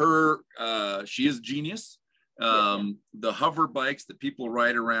her. She is a genius. The hover bikes that people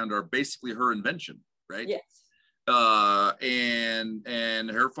ride around are basically her invention, right? Yes.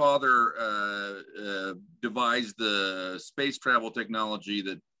 And her father devised the space travel technology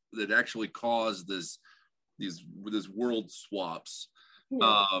that actually caused these world swaps.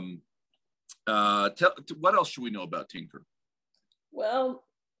 Yeah. What else should we know about Tinker? Well,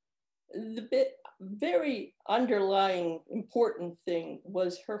 the very underlying important thing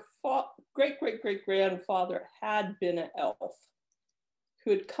was her great-great-great-grandfather had been an elf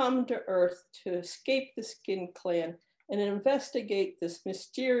who had come to Earth to escape the Skin Clan and investigate this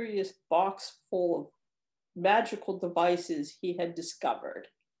mysterious box full of magical devices he had discovered.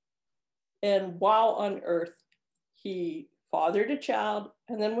 And while on Earth, he fathered a child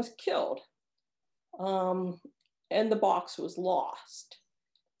and then was killed. And the box was lost.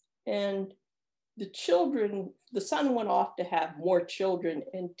 And the son went off to have more children,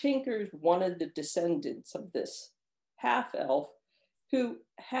 and Tinker's one of the descendants of this half-elf who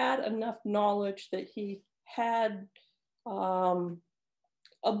had enough knowledge that he had a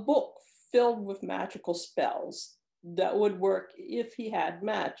book filled with magical spells that would work if he had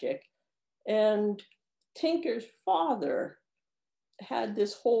magic. And Tinker's father had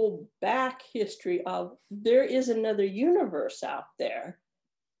this whole back history of there is another universe out there.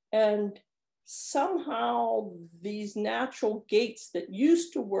 And somehow these natural gates that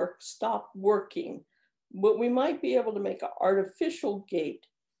used to work stopped working. But we might be able to make an artificial gate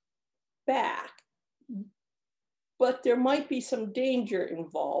back. But there might be some danger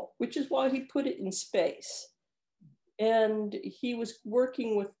involved, which is why he put it in space. And he was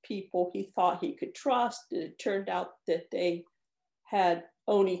working with people he thought he could trust. It turned out that they had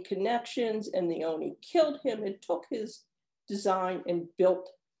Oni connections, and the Oni killed him and took his design and built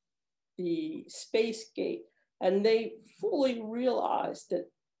the space gate. And they fully realized that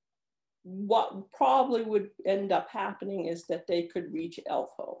what probably would end up happening is that they could reach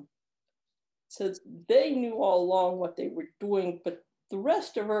Elfhome. So they knew all along what they were doing, but the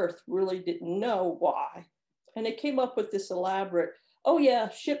rest of Earth really didn't know why. And they came up with this elaborate, oh yeah,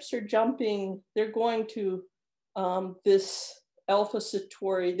 ships are jumping. They're going to this Alpha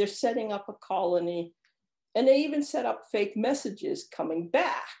Centauri. They're setting up a colony. And they even set up fake messages coming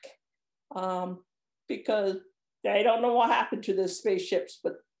back because they don't know what happened to the spaceships,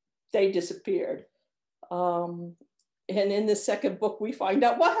 but they disappeared. And in the second book, we find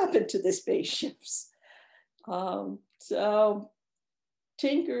out what happened to the spaceships. So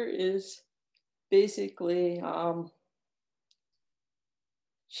Tinker is basically,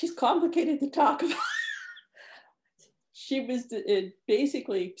 she's complicated to talk about. She was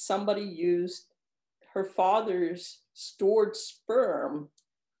basically, somebody used her father's stored sperm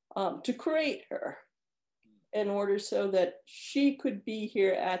to create her in order so that she could be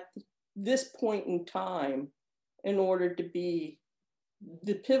here at this point in time in order to be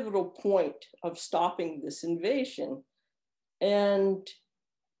the pivotal point of stopping this invasion. And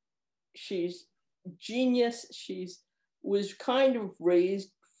she's genius. Was kind of raised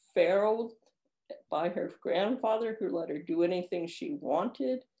feral by her grandfather, who let her do anything she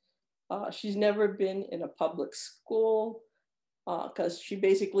wanted. She's never been in a public school because she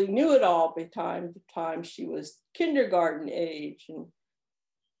basically knew it all by the time she was kindergarten age, and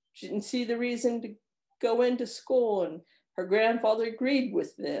she didn't see the reason to go into school, and her grandfather agreed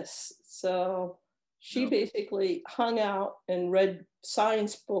with this. So she basically hung out and read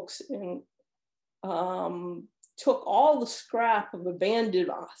science books and took all the scrap of abandoned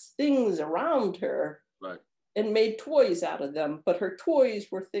things around her, right, and made toys out of them. But her toys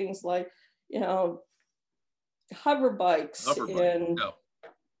were things like, hover bikes. And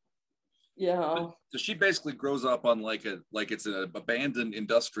so she basically grows up on like it's an abandoned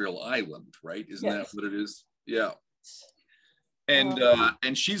industrial island, right? Isn't that what it is? Yeah.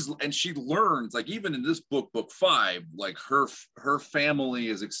 And she learns, like, even in this book 5, like her family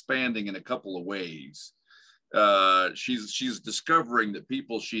is expanding in a couple of ways. She's discovering that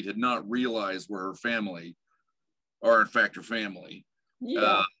people she had not realized were her family are in fact her family.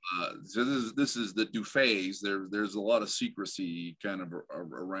 So this is the Dufay's. There's a lot of secrecy kind of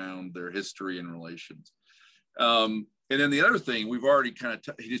around their history and relations. And then the other thing, we've already kind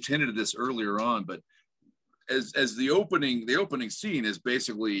of hinted at this earlier on, but as the opening scene is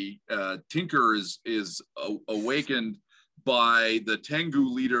basically Tinker is awakened by the Tengu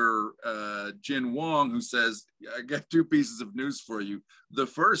leader, Jin Wong, who says, I got 2 pieces of news for you. The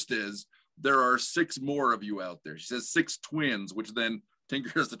first is there are 6 more of you out there. She says 6 twins, which then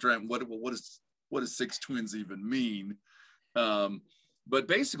Tinker has to try and what does 6 twins even mean? But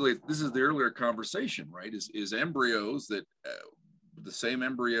basically, this is the earlier conversation, right? Is embryos that the same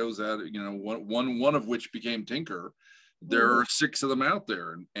embryos out, one of which became Tinker. There are 6 of them out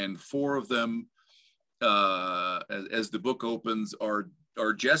there, and 4 of them, as the book opens, are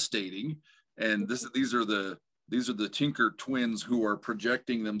gestating, and these are the Tinker twins who are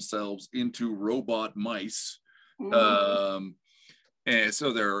projecting themselves into robot mice. And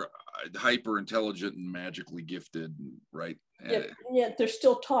so they're hyper intelligent and magically gifted, right? Yeah, they're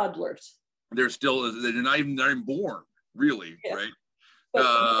still toddlers. They're not even born, really, right? But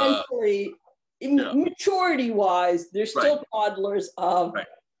eventually, maturity-wise, they're still toddlers of,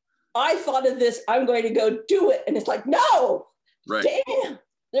 I thought of this, I'm going to go do it. And it's like, no, damn,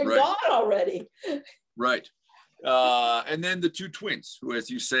 they're gone already. Right. And then the 2 twins, who, as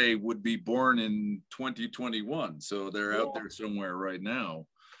you say, would be born in 2021. So they're out there somewhere right now,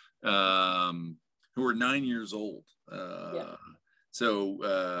 who are 9 years old. So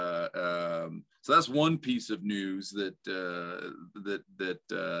that's one piece of news that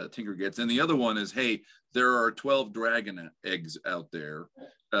Tinker gets. And the other one is, hey, there are 12 dragon eggs out there.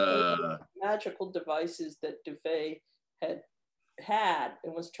 Magical devices that Dufay had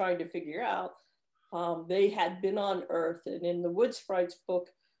and was trying to figure out. They had been on Earth, and in the Wood Sprites book,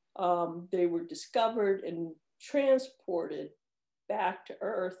 they were discovered and transported back to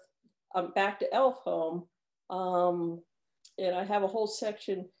Earth, back to Elf Home. And I have a whole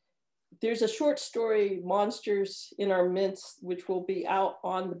section. There's a short story, Monsters in Our Midst, which will be out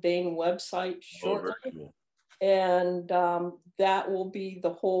on the Bain website shortly. Very cool. And that will be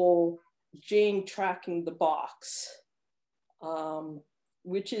the whole Jane tracking the box,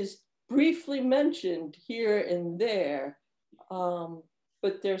 which is briefly mentioned here and there.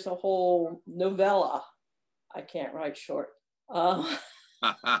 But there's a whole novella. I can't write short.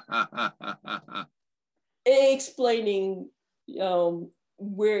 Explaining,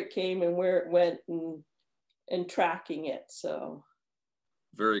 where it came and where it went and tracking it. So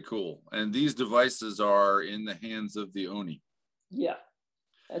very cool. And these devices are in the hands of the Oni. Yeah,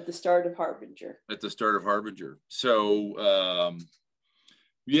 at the start of Harbinger. At the start of Harbinger. So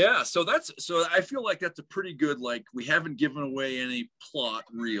yeah, so I feel like that's a pretty good, like, we haven't given away any plot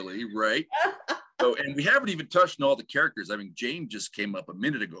really, right? So, and we haven't even touched on all the characters. I mean, Jane just came up a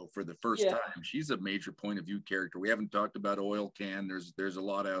minute ago for the first time. She's a major point of view character. We haven't talked about Oil Can. There's a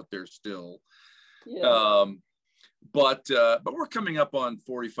lot out there still. Yeah. But we're coming up on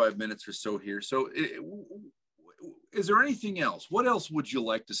 45 minutes or so here. So is there anything else? What else would you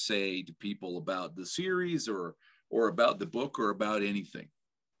like to say to people about the series or about the book or about anything?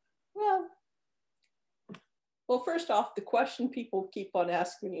 Well, first off, the question people keep on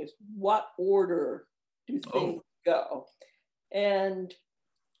asking me is, what order do things go? And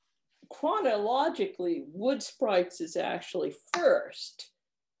chronologically, Wood Sprites is actually first,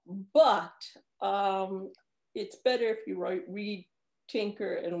 but it's better if you read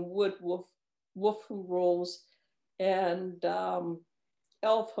Tinker and Wolf Who Rolls and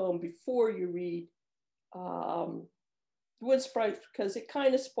Elf Home before you read Wood Sprites, because it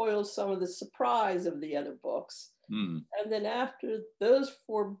kind of spoils some of the surprise of the other books. And then after those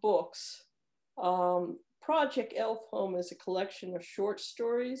 4 books, Project Elf Home is a collection of short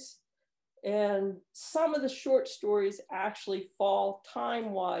stories. And some of the short stories actually fall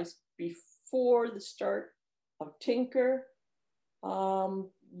time-wise before the start of Tinker.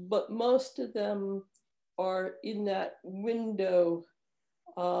 But most of them are in that window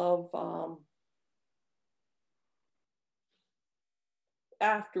of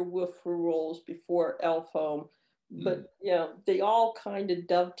after Wolf Who Rolls, before Elf Home. But they all kind of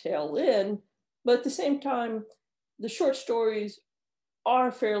dovetail in. But at the same time, the short stories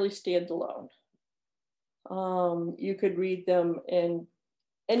are fairly standalone. You could read them, and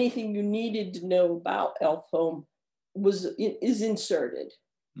anything you needed to know about Elf Home is inserted.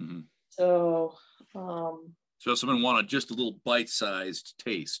 So if someone wanted just a little bite-sized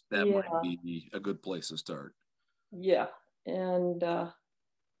taste, that might be a good place to start. Yeah, and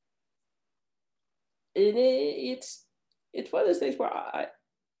it's one of those things where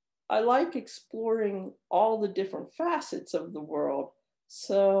I like exploring all the different facets of the world.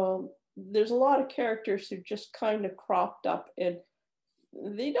 So there's a lot of characters who just kind of cropped up, and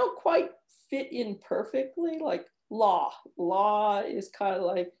they don't quite fit in perfectly. Like Law is kind of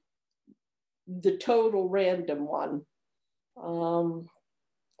like the total random one,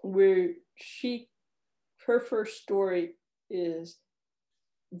 where her first story is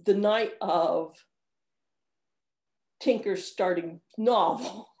the night of Tinker's starting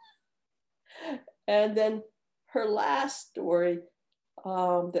novel. And then her last story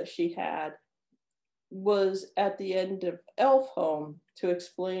that she had was at the end of Elf Home, to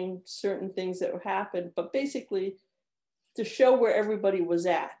explain certain things that would happen, but basically to show where everybody was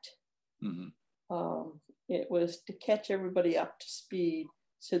at. It was to catch everybody up to speed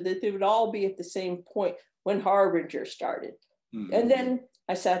so that they would all be at the same point when Harbinger started. And then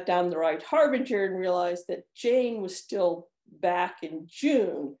I sat down to write Harbinger and realized that Jane was still back in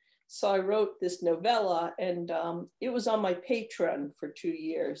June. So I wrote this novella, and it was on my Patreon for 2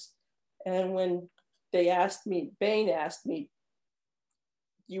 years. And when Bain asked me,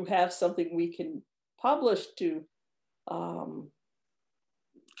 you have something we can publish to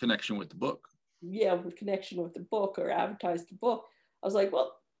connection with the book? Yeah, with connection with the book, or advertise the book. I was like,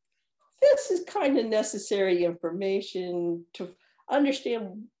 well, this is kind of necessary information to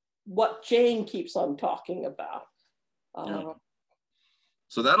understand what Jane keeps on talking about.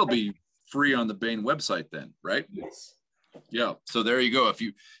 So that'll be free on the Bain website then, right? Yes. Yeah. So there you go.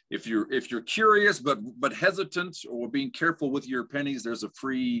 If you're curious but hesitant or being careful with your pennies, there's a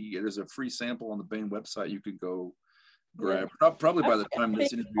free sample on the Bain website you can go grab. Probably by the time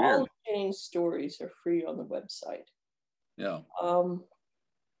this interview airs. All Jane's stories are free on the website. Yeah.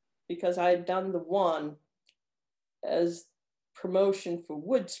 Because I had done the one as promotion for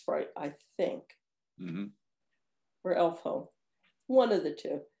Wood Sprite, I think, or Elf Home, one of the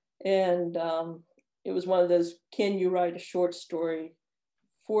two. And it was one of those, can you write a short story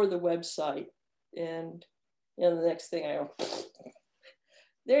for the website? And the next thing I go,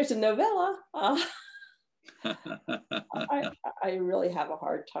 there's a novella. I really have a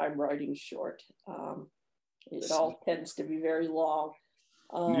hard time writing short. It all tends to be very long.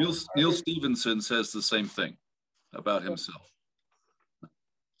 Neil Stevenson says the same thing about himself.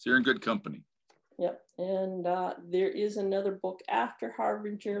 So you're in good company. Yep. And there is another book after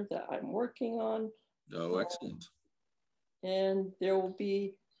Harbinger that I'm working on. Oh, excellent. And there will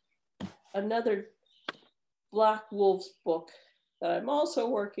be another Black Wolves book that I'm also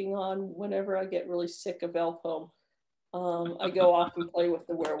working on whenever I get really sick of Elf Home. I go off and play with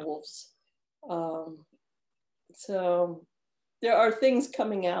the werewolves. So there are things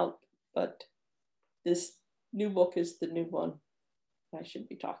coming out, but this new book is the new one I should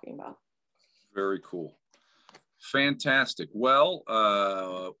be talking about. Very cool. Fantastic. Well,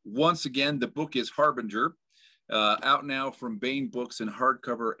 once again, the book is Harbinger, out now from Bain Books in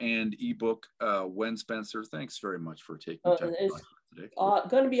hardcover and ebook. Wen Spencer, thanks very much for taking time today.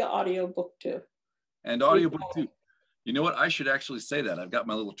 Going to be an audio book too. And audiobook too. You know what? I should actually say that. I've got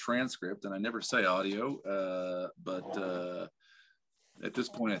my little transcript, and I never say audio, but at this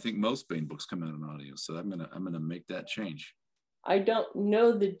point, I think most Bain books come out in audio. So I'm gonna make that change. I don't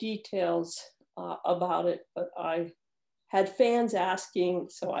know the details about it, but I had fans asking,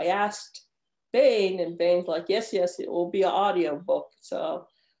 so I asked Bain, and Bain's like, yes, it will be an audio book. So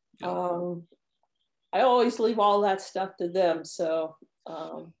I always leave all that stuff to them. So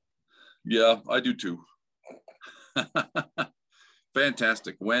yeah, I do too.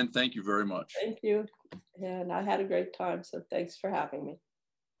 Fantastic. Wen, thank you very much. Thank you. And I had a great time. So thanks for having me.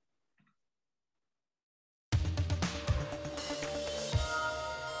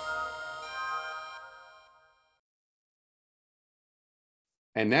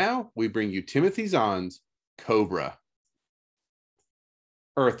 And now we bring you Timothy Zahn's Cobra.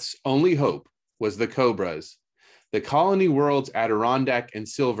 Earth's only hope was the Cobras. The colony worlds Adirondack and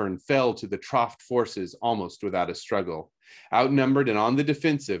Silvern fell to the Troft forces almost without a struggle. Outnumbered and on the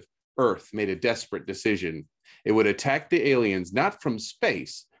defensive, Earth made a desperate decision. It would attack the aliens not from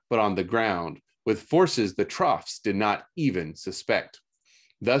space, but on the ground, with forces the Trofts did not even suspect.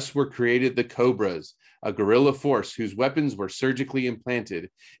 Thus were created the Cobras, a guerrilla force whose weapons were surgically implanted,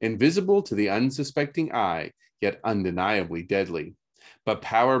 invisible to the unsuspecting eye, yet undeniably deadly. But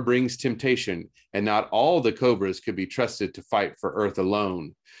power brings temptation, and not all the Cobras could be trusted to fight for Earth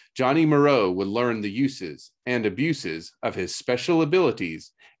alone. Johnny Moreau would learn the uses and abuses of his special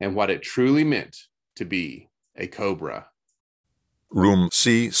abilities and what it truly meant to be a Cobra. Room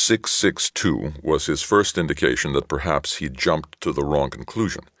C662 was his first indication that perhaps he'd jumped to the wrong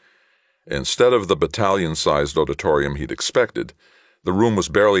conclusion. Instead of the battalion-sized auditorium he'd expected, the room was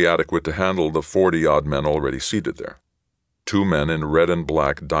barely adequate to handle the 40-odd men already seated there. 2 men in red and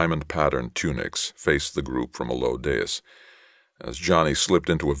black diamond-patterned tunics faced the group from a low dais. As Johnny slipped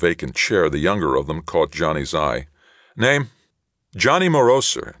into a vacant chair, the younger of them caught Johnny's eye. "Name?" "Johnny Moreau,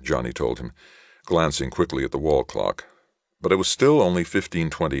 sir," Johnny told him, glancing quickly at the wall clock. But it was still only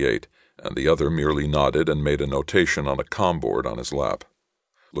 15:28, and the other merely nodded and made a notation on a comboard on his lap.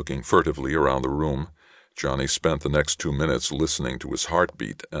 Looking furtively around the room, Johnny spent the next 2 minutes listening to his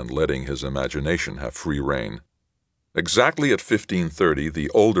heartbeat and letting his imagination have free rein. Exactly at 15:30, the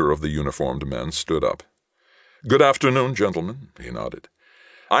older of the uniformed men stood up. "Good afternoon, gentlemen," he nodded.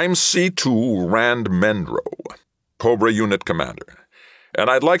 "I'm C2 Rand Mendro, Cobra Unit Commander, and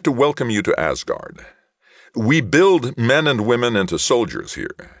I'd like to welcome you to Asgard. We build men and women into soldiers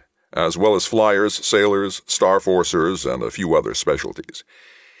here, as well as flyers, sailors, starforcers, and a few other specialties.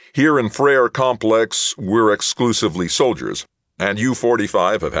 Here in Freyr Complex, we're exclusively soldiers, and you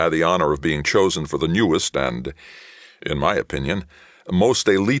 45 have had the honor of being chosen for the newest and, in my opinion, most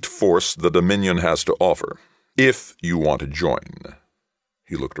elite force the Dominion has to offer, if you want to join."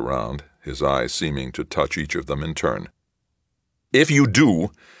 He looked around, his eyes seeming to touch each of them in turn. "If you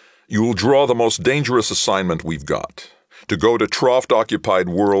do, you'll draw the most dangerous assignment we've got, to go to Troft-occupied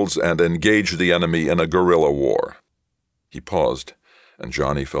worlds and engage the enemy in a guerrilla war." He paused, and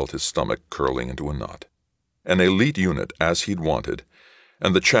Johnny felt his stomach curling into a knot. An elite unit, as he'd wanted,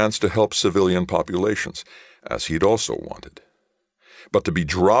 and the chance to help civilian populations, as he'd also wanted. But to be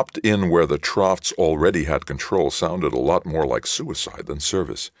dropped in where the Trofts already had control sounded a lot more like suicide than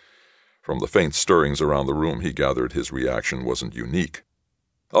service. From the faint stirrings around the room, he gathered his reaction wasn't unique.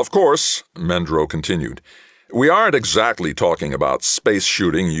 "Of course," Mendro continued, "we aren't exactly talking about space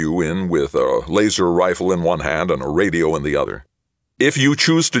shooting you in with a laser rifle in one hand and a radio in the other. If you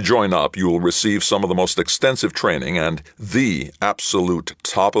choose to join up, you will receive some of the most extensive training and the absolute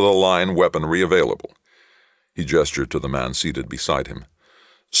top-of-the-line weaponry available. He gestured to the man seated beside him.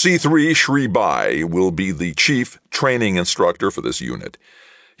 C3 Shri Bai will be the chief training instructor for this unit.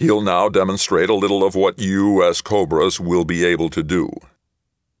 He'll now demonstrate a little of what you, as Cobras, will be able to do.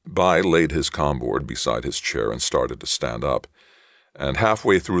 Bai laid his comboard beside his chair and started to stand up, and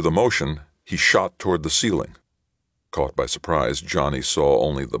halfway through the motion, he shot toward the ceiling. Caught by surprise, Johnny saw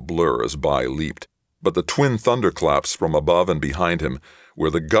only the blur as Bai leaped, but the twin thunderclaps from above and behind him were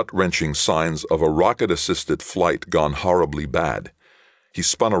the gut-wrenching signs of a rocket-assisted flight gone horribly bad. He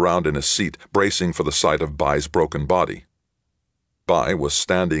spun around in his seat, bracing for the sight of Bai's broken body. Bai was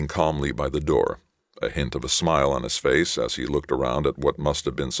standing calmly by the door, a hint of a smile on his face as he looked around at what must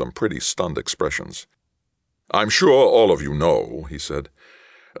have been some pretty stunned expressions. "I'm sure all of you know," he said,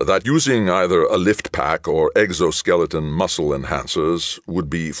 "that using either a lift pack or exoskeleton muscle enhancers would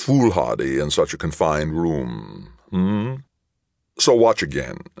be foolhardy in such a confined room. So watch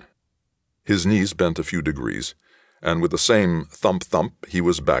again." His knees bent a few degrees, and with the same thump-thump he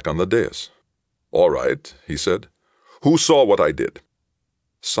was back on the dais. "All right," he said. "Who saw what I did?"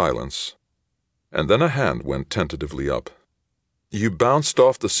 Silence, and then a hand went tentatively up. "You bounced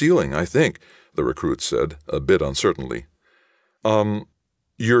off the ceiling, I think," the recruit said, a bit uncertainly.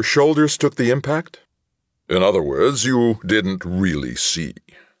 Your shoulders took the impact?" "In other words, you didn't really see,"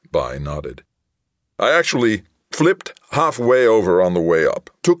 Bai nodded. "I actually flipped halfway over on the way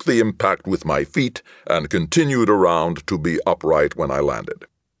up, took the impact with my feet, and continued around to be upright when I landed."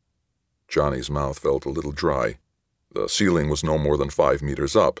 Johnny's mouth felt a little dry. The ceiling was no more than 5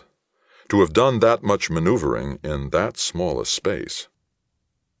 meters up. To have done that much maneuvering in that small a space.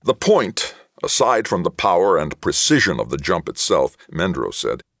 "The point, aside from the power and precision of the jump itself," Mendro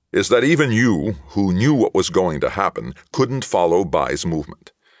said, "is that even you, who knew what was going to happen, couldn't follow Bai's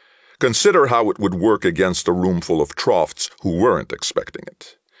movement. Consider how it would work against a room full of troughs who weren't expecting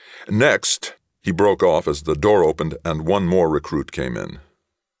it. Next," he broke off as the door opened and one more recruit came in.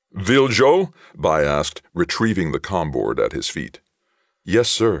 "Viljo?" Bai asked, retrieving the comboard at his feet. "Yes,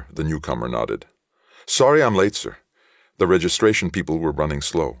 sir," the newcomer nodded. "Sorry I'm late, sir. The registration people were running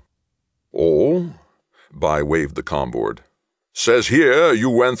slow." "Oh?" Bai waved the comboard. "Says here you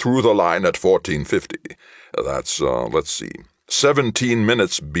went through the line at 1450. That's, let's see, 17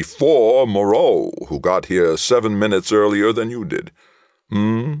 minutes before Moreau, who got here 7 minutes earlier than you did.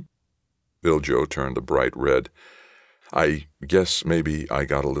 Viljo turned a bright red. "I guess maybe I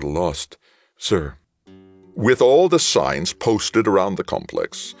got a little lost, sir." "With all the signs posted around the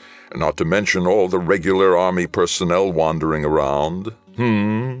complex, not to mention all the regular army personnel wandering around,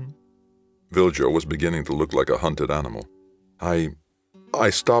 Viljo was beginning to look like a hunted animal. I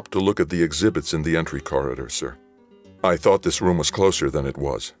stopped to look at the exhibits in the entry corridor, sir. I thought this room was closer than it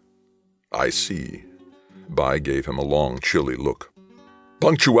was." "I see." Bai gave him a long, chilly look.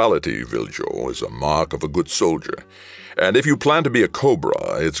 "Punctuality, Viljo, is a mark of a good soldier, and if you plan to be a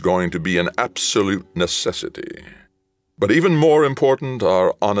Cobra, it's going to be an absolute necessity. But even more important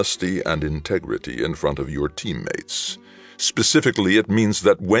are honesty and integrity in front of your teammates. Specifically, it means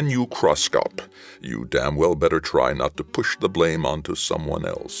that when you cross up, you damn well better try not to push the blame onto someone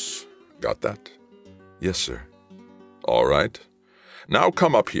else. Got that?" "Yes, sir." "All right. Now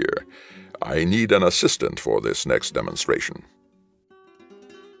come up here. I need an assistant for this next demonstration."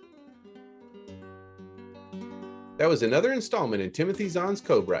 That was another installment in Timothy Zahn's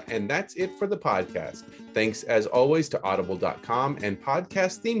Cobra, and that's it for the podcast. Thanks, as always, to Audible.com and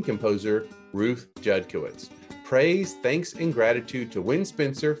podcast theme composer Ruth Judkowitz. Praise, thanks, and gratitude to Win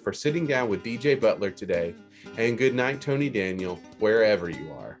Spencer for sitting down with DJ Butler today. And good night, Tony Daniel, wherever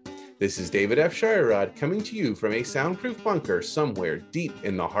you are. This is David F. Shireod coming to you from a soundproof bunker somewhere deep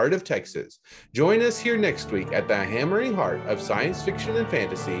in the heart of Texas. Join us here next week at the hammering heart of science fiction and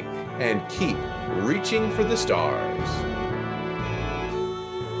fantasy, and keep reaching for the stars.